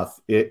bloodbath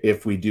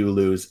if we do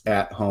lose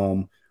at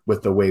home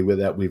with the way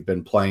that we've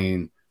been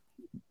playing,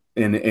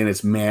 and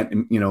it's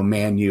Man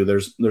U.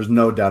 There's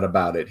no doubt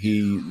about it.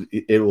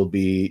 It will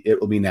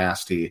be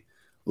nasty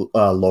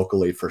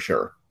locally for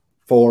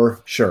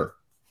sure.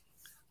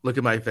 Look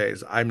at my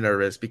face. I'm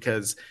nervous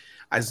because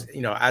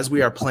as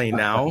we are playing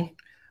now,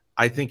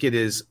 I think it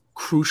is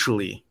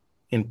crucially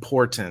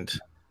important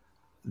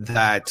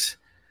that,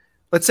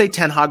 let's say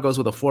Ten Hag goes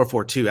with a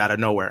 4-4-2 out of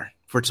nowhere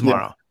for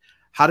tomorrow. Yeah.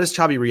 How does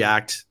Xavi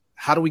react?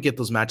 How do we get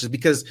those matches?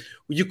 Because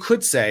you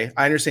could say,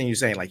 I understand you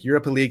saying like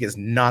Europa League is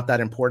not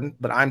that important,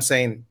 but I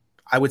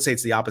would say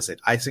it's the opposite.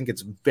 I think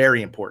it's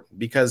very important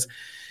because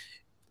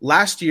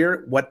last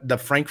year, what the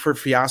Frankfurt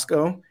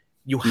fiasco,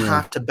 you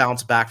have to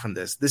bounce back from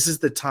this. This is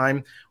the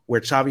time where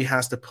Xavi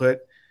has to put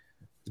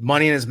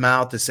money in his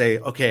mouth to say,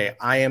 okay,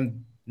 I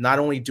am not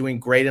only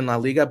doing great in La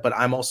Liga, but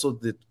I'm also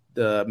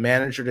the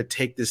manager to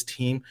take this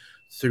team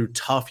through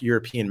tough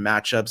European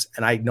matchups,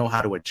 and I know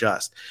how to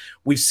adjust.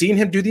 We've seen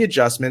him do the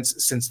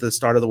adjustments since the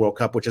start of the World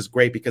Cup, which is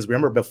great because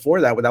remember before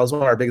that was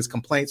one of our biggest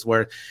complaints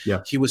where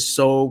he was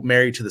so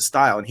married to the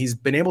style, and he's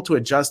been able to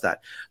adjust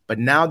that. But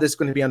now this is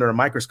going to be under a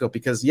microscope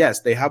because, yes,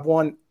 they have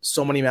won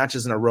so many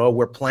matches in a row.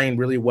 We're playing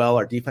really well.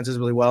 Our defense is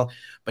really well.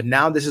 But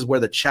now this is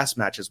where the chess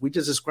matches we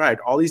just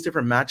described, all these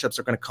different matchups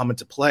are going to come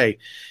into play,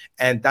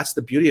 and that's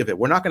the beauty of it.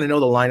 We're not going to know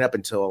the lineup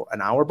until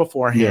an hour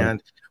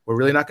beforehand. Yeah. We're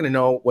really not going to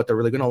know what they're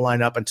really going to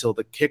line up until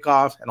the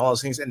kickoff and all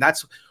those things. And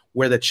that's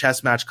where the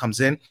chess match comes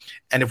in.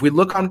 And if we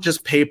look on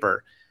just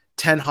paper,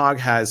 Ten Hag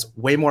has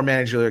way more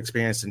managerial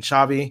experience than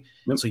Xavi.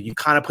 Yep. So you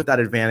kind of put that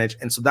advantage.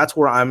 And so that's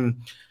where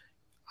I'm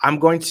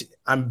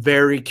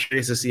very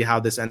curious to see how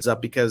this ends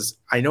up because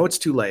I know it's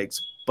 2 legs,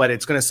 but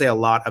it's going to say a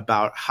lot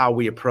about how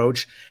we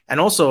approach. And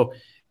also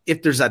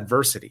if there's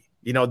adversity,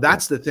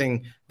 that's the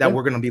thing that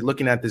we're going to be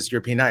looking at this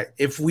European night.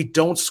 If we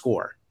don't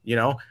score,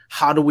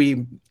 how do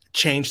we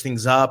change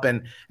things up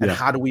and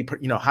how do we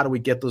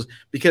get those,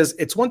 because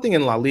it's one thing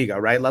in La Liga,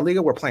 right? La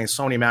Liga, we're playing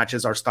so many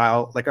matches. Our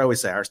style, like I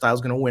always say, our style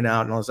is going to win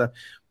out and all that stuff,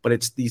 but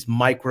it's these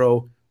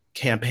micro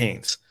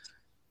campaigns.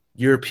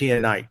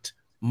 European night,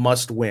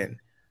 must win.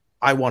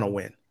 I want to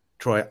win,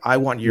 Troy. I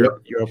want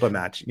Europa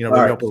match,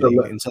 Europa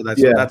League. And so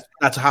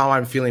that's how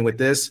I'm feeling with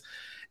this.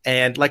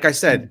 And like I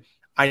said,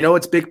 I know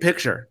it's big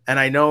picture and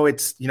I know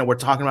it's, we're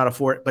talking about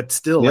but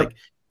still like,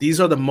 these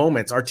are the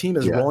moments. Our team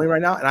is rolling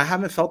right now, and I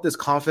haven't felt this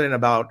confident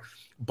about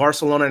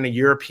Barcelona in a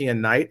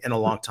European night in a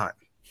long time.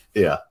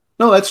 Yeah.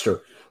 No, that's true.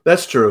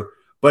 That's true.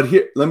 But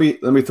here, let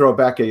me throw it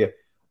back at you.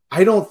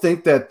 I don't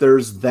think that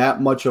there's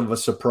that much of a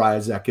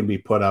surprise that can be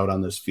put out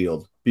on this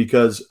field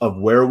because of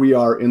where we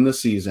are in the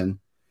season.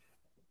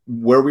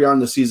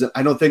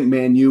 I don't think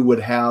Man U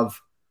would have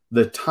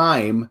the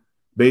time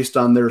based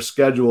on their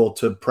schedule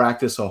to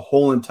practice a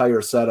whole entire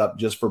setup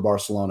just for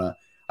Barcelona.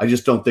 I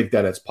just don't think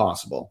that it's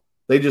possible.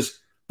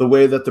 The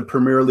way that the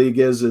Premier League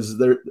is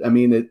there. I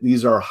mean,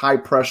 these are high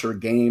pressure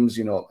games,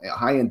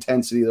 high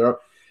intensity. I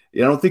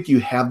don't think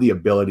you have the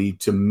ability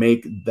to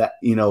make that,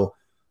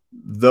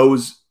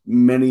 those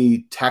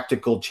many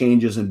tactical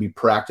changes and be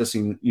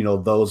practicing,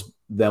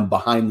 them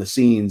behind the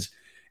scenes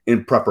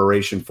in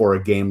preparation for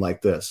a game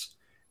like this.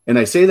 And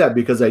I say that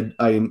because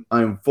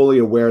I'm fully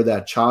aware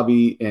that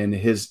Xavi and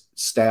his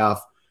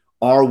staff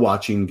are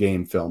watching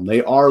game film.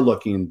 They are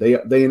looking.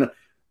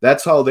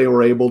 That's how they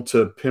were able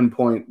to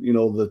pinpoint,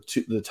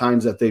 the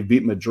times that they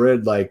beat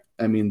Madrid.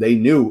 They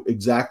knew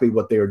exactly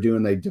what they were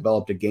doing. They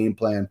developed a game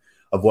plan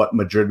of what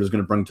Madrid was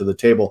going to bring to the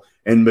table.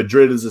 And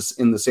Madrid is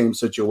in the same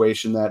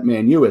situation that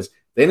Man U is.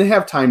 They didn't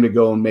have time to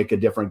go and make a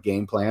different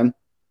game plan.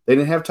 They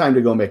didn't have time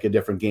to go make a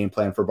different game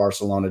plan for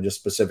Barcelona, just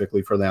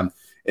specifically for them.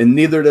 And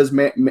neither does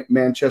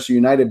Manchester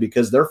United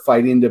because they're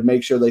fighting to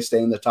make sure they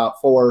stay in the top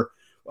 4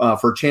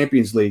 for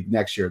Champions League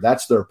next year.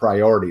 That's their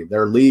priority.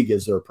 Their league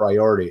is their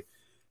priority.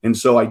 And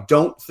so I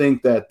don't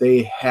think that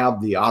they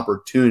have the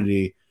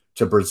opportunity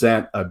to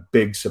present a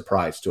big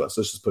surprise to us.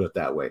 Let's just put it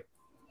that way.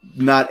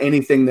 Not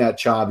anything that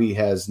Xavi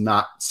has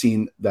not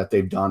seen that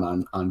they've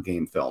done on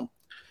game film.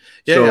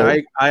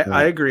 I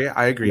agree.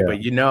 Yeah.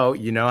 But you know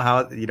how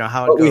it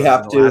goes. We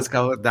have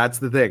to. That's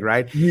the thing,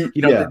 right?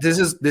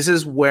 This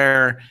is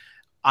where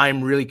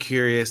I'm really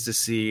curious to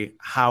see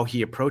how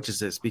he approaches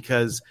this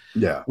because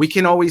we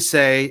can always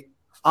say,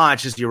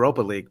 it's just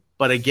Europa League.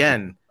 But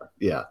again,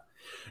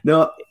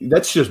 no,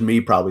 that's just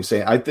me probably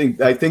saying. I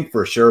think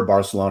for sure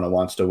Barcelona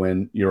wants to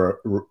win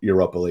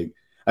Europa League.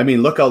 I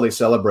mean, look how they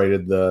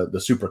celebrated the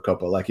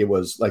Supercopa like it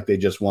was like they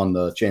just won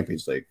the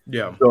Champions League.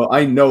 Yeah. So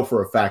I know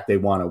for a fact they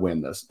want to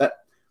win this.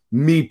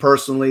 Me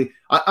personally,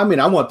 I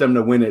want them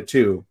to win it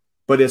too.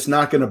 but it's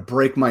not going to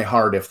break my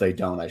heart if they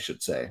don't, I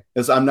should say.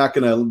 Because I'm not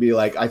going to be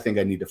like, I think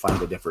I need to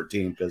find a different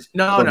team. Because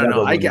no.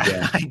 I get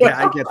that.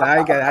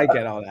 I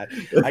get all that.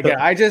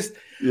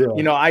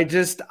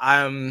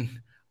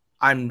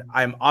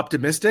 I'm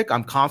optimistic.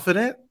 I'm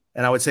confident.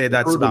 And I would say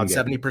that's about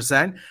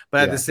 70%.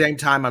 But at the same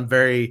time, I'm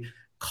very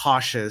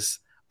cautious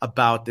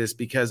about this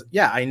because,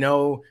 I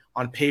know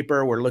on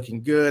paper we're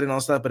looking good and all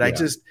stuff. But I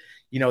just,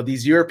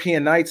 these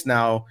European nights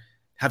now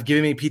have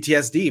given me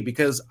PTSD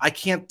because I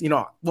can't,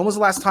 when was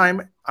the last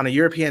time on a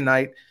European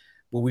night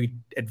where we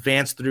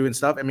advanced through and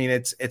stuff? I mean,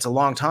 it's a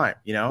long time,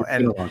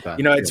 and,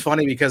 it's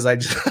funny because I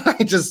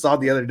just saw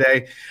the other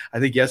day, I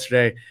think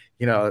yesterday,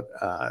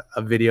 a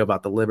video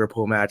about the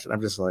Liverpool match. And I'm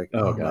just like,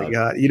 oh my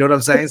God, you know what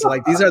I'm saying? So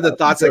like, these are the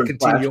thoughts that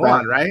continue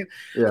on. Right.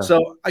 Yeah.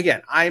 So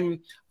again, I'm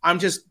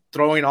just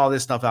throwing all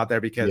this stuff out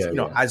there because,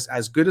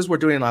 as good as we're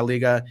doing in La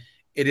Liga,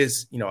 it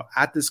is,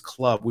 at this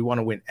club, we want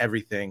to win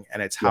everything.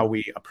 And it's how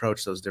we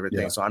approach those different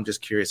things. So I'm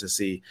just curious to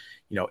see,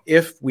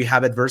 if we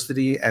have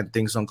adversity and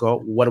things don't go,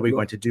 what are we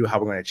going to do? How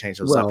we're going to change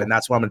those up? And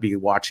that's what I'm going to be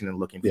watching and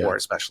looking for,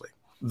 especially.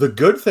 The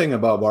good thing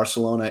about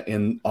Barcelona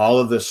in all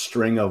of this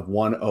string of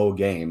 1-0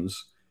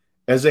 games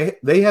is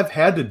they have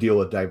had to deal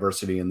with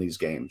diversity in these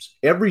games.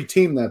 Every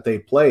team that they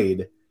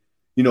played,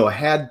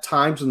 had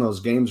times in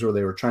those games where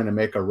they were trying to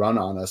make a run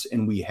on us,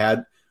 and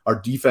our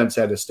defense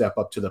had to step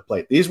up to the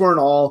plate. These weren't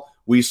all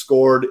we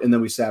scored and then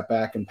we sat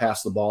back and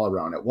passed the ball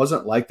around. It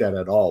wasn't like that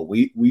at all.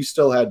 We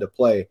still had to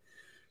play.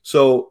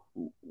 So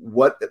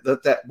what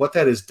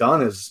that has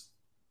done is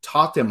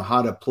taught them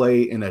how to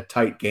play in a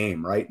tight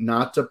game, right?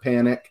 Not to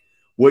panic,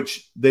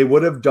 which they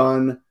would have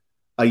done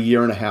a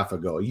year and a half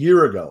ago, a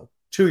year ago,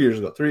 2 years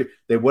ago, 3.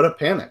 They would have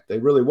panicked. They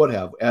really would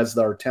have, as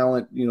our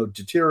talent,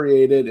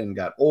 deteriorated and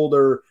got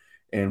older,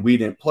 and we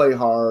didn't play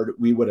hard.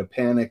 We would have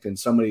panicked, and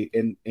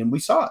we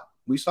saw it.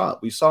 We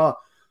saw,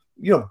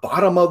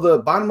 bottom of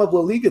La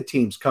Liga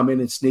teams come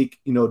in and sneak,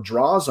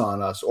 draws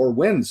on us or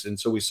wins. And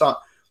so we saw,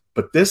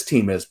 but this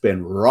team has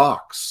been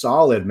rock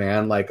solid,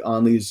 man. Like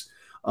on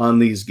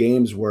these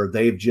games where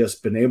they've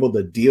just been able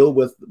to deal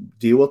with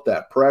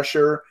that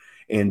pressure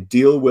and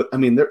deal with,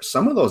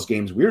 some of those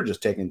games we were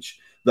just taking,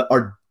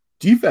 our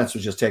defense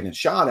was just taking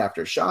shot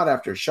after shot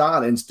after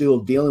shot and still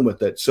dealing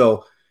with it.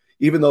 So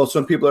even though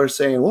some people are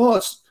saying, well,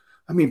 it's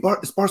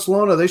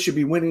Barcelona, they should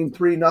be winning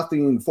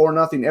 3-0,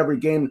 4-0 every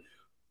game.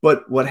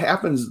 But what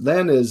happens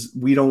then is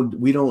we don't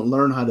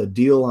learn how to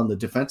deal on the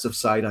defensive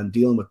side on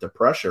dealing with the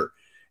pressure.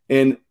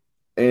 And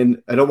I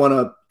don't want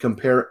to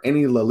compare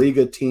any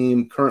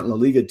current La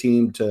Liga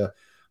team to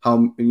how,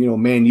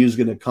 Man U's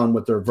going to come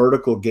with their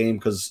vertical game,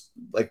 because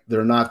like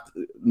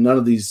none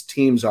of these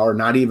teams are,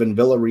 not even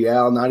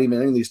Villarreal, not even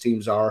any of these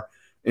teams are,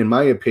 in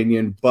my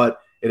opinion, but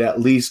it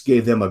at least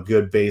gave them a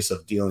good base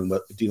of dealing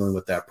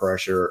with that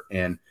pressure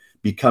and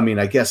becoming,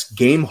 I guess,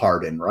 game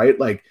hardened, right?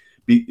 Like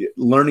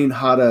learning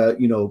how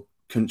to,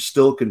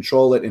 still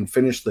control it and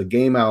finish the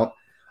game out.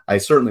 I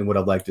certainly would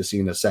have liked to see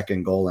a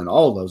second goal in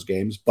all of those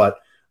games, but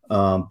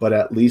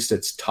at least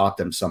it's taught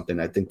them something.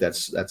 I think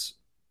that's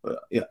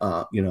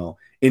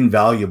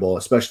invaluable,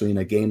 especially in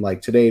a game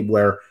like today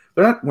where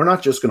we're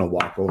not just going to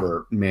walk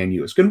over Man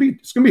U. It's going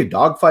to be a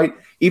dogfight,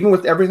 even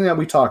with everything that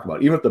we talk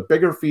about, even with the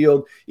bigger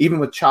field, even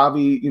with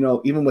Xavi,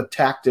 even with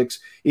tactics,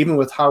 even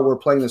with how we're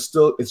playing. It's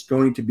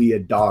going to be a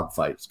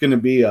dogfight. It's going to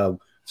be a 1-0.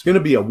 It's going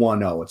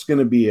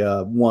to be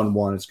a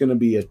 1-1. It's going to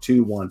be a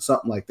 2-1,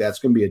 something like that. It's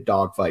going to be a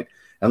dogfight.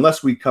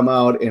 Unless we come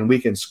out and we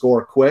can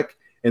score quick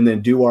and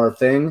then do our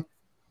thing,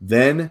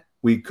 then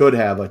we could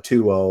have a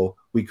 2-0.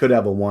 We could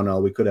have a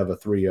 1-0. We could have a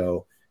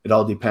 3-0. It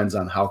all depends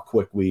on how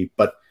quick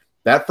but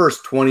that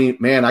first 20,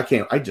 man,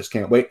 I just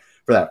can't wait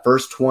for that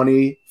first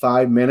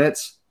 25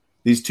 minutes.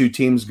 These two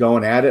teams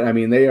going at it.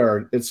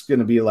 It's going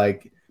to be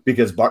like,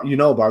 because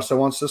Barca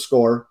wants to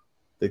score,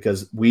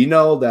 because we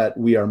know that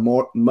we are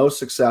most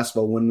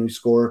successful when we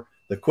score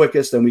the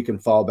quickest, and we can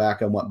fall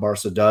back on what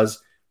Barca does.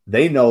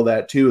 They know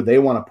that too. They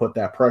want to put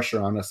that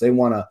pressure on us. They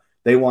want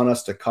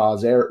us to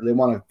cause error. They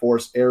want to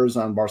force errors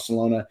on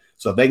Barcelona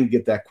so they can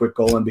get that quick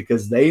goal in,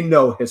 because they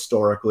know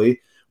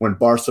historically when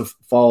Barca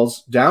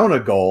falls down a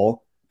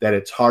goal that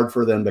it's hard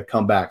for them to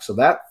come back. So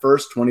that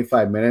first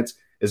 25 minutes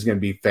is going to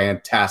be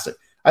fantastic.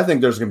 I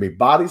think there's going to be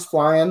bodies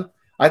flying.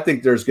 I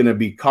think there's going to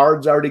be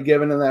cards already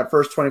given in that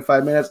first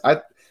 25 minutes.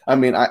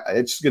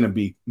 It's going to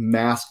be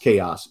mass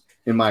chaos,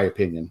 in my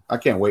opinion. I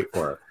can't wait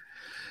for it.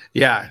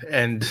 Yeah,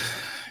 and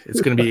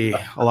it's going to be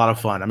a lot of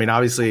fun.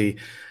 Obviously,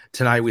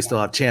 tonight we still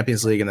have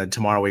Champions League, and then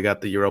tomorrow we got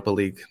the Europa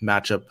League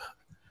matchup.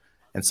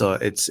 And so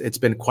it's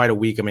been quite a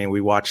week. We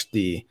watched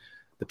the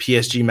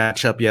PSG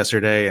matchup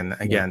yesterday, and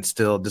again,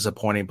 still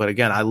disappointing. But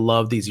again, I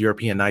love these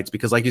European nights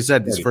because, like you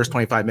said, these first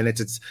 25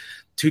 minutes, it's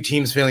two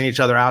teams feeling each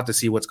other out to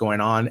see what's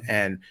going on,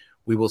 and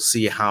we will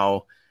see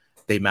how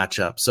they match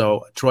up.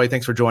 So, Troy,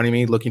 thanks for joining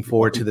me. Looking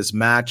forward to this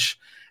match.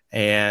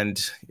 And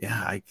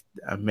yeah,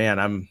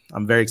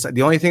 I'm very excited.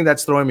 The only thing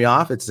that's throwing me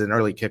off, it's an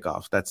early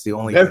kickoff. That's the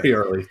only very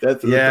early.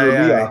 That's me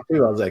off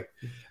too. I was like,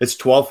 it's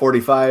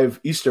 12:45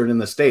 Eastern in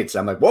the States.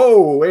 I'm like,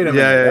 whoa, wait a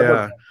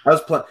minute.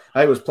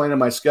 I was planning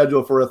my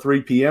schedule for a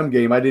 3 p.m.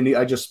 game. I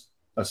just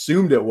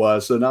assumed it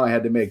was, so now I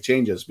had to make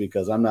changes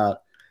because I'm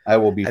not. I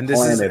will be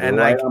planning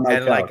right on my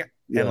couch.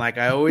 And like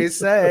I always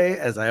say,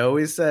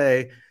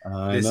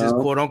 this is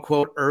quote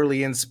unquote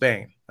early in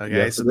Spain. Okay,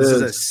 yes, so this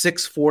is a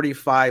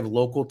 6:45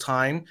 local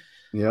time.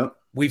 Yeah,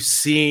 we've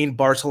seen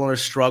Barcelona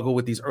struggle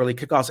with these early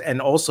kickoffs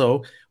and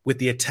also with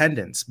the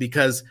attendance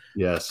because,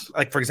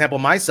 like for example,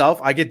 myself,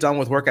 I get done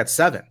with work at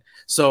 7.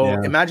 So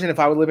imagine if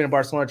I were living in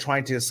Barcelona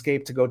trying to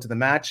escape to go to the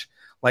match.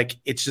 Like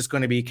it's just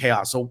going to be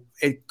chaos. So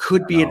it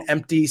could be an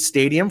empty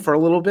stadium for a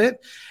little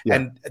bit,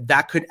 and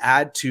that could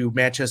add to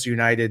Manchester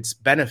United's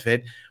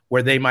benefit,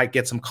 where they might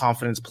get some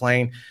confidence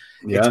playing.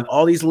 It's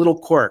all these little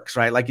quirks,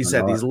 right? Like you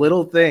said, these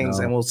little things,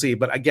 and we'll see.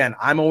 But again,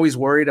 I'm always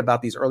worried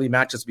about these early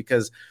matches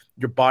because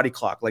your body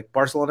clock, like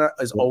Barcelona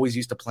is always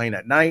used to playing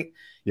at night.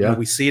 You know,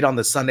 we see it on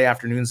the Sunday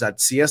afternoons at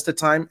siesta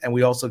time. And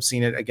we also have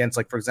seen it against,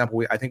 like, for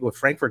example, I think with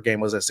Frankfurt game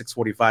was at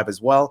 6:45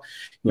 as well.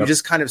 You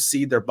just kind of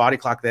see their body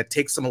clock that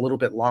takes them a little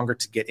bit longer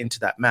to get into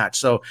that match.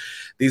 So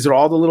these are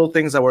all the little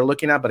things that we're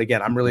looking at. But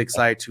again, I'm really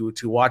excited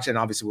to watch it. And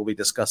obviously we'll be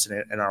discussing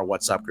it in our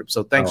WhatsApp group.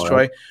 So thanks,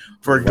 Troy,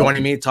 for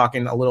joining me,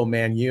 talking a little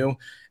Man U.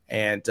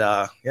 And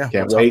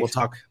we'll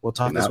talk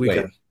this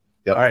weekend.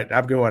 All right.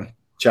 Have a good one.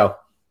 Ciao.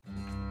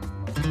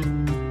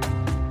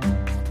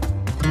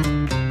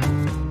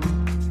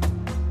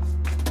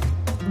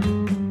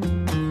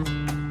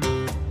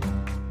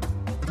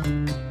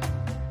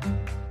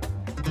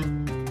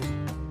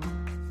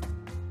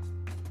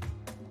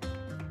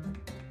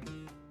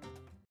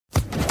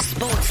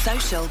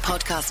 Social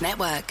Podcast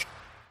Network.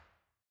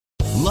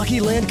 Lucky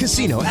Land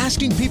Casino,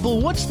 asking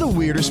people, what's the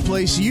weirdest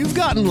place you've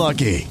gotten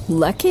lucky?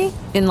 Lucky?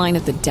 In line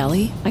at the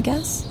deli, I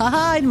guess?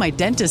 Aha, in my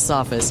dentist's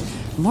office.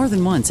 More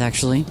than once,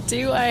 actually.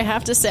 Do I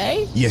have to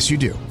say? Yes, you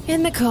do.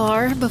 In the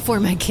car before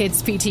my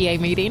kids' PTA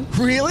meeting.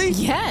 Really?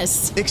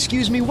 Yes.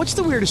 Excuse me, what's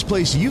the weirdest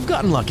place you've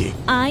gotten lucky?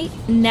 I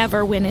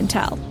never win and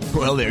tell.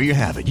 Well, there you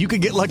have it. You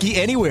can get lucky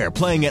anywhere,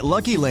 playing at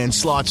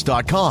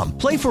LuckyLandSlots.com.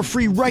 Play for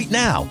free right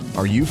now.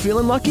 Are you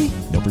feeling lucky?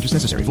 No purchase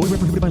necessary. Void where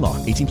prohibited by law.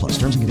 18+.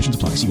 Terms and conditions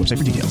apply. See website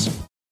for details.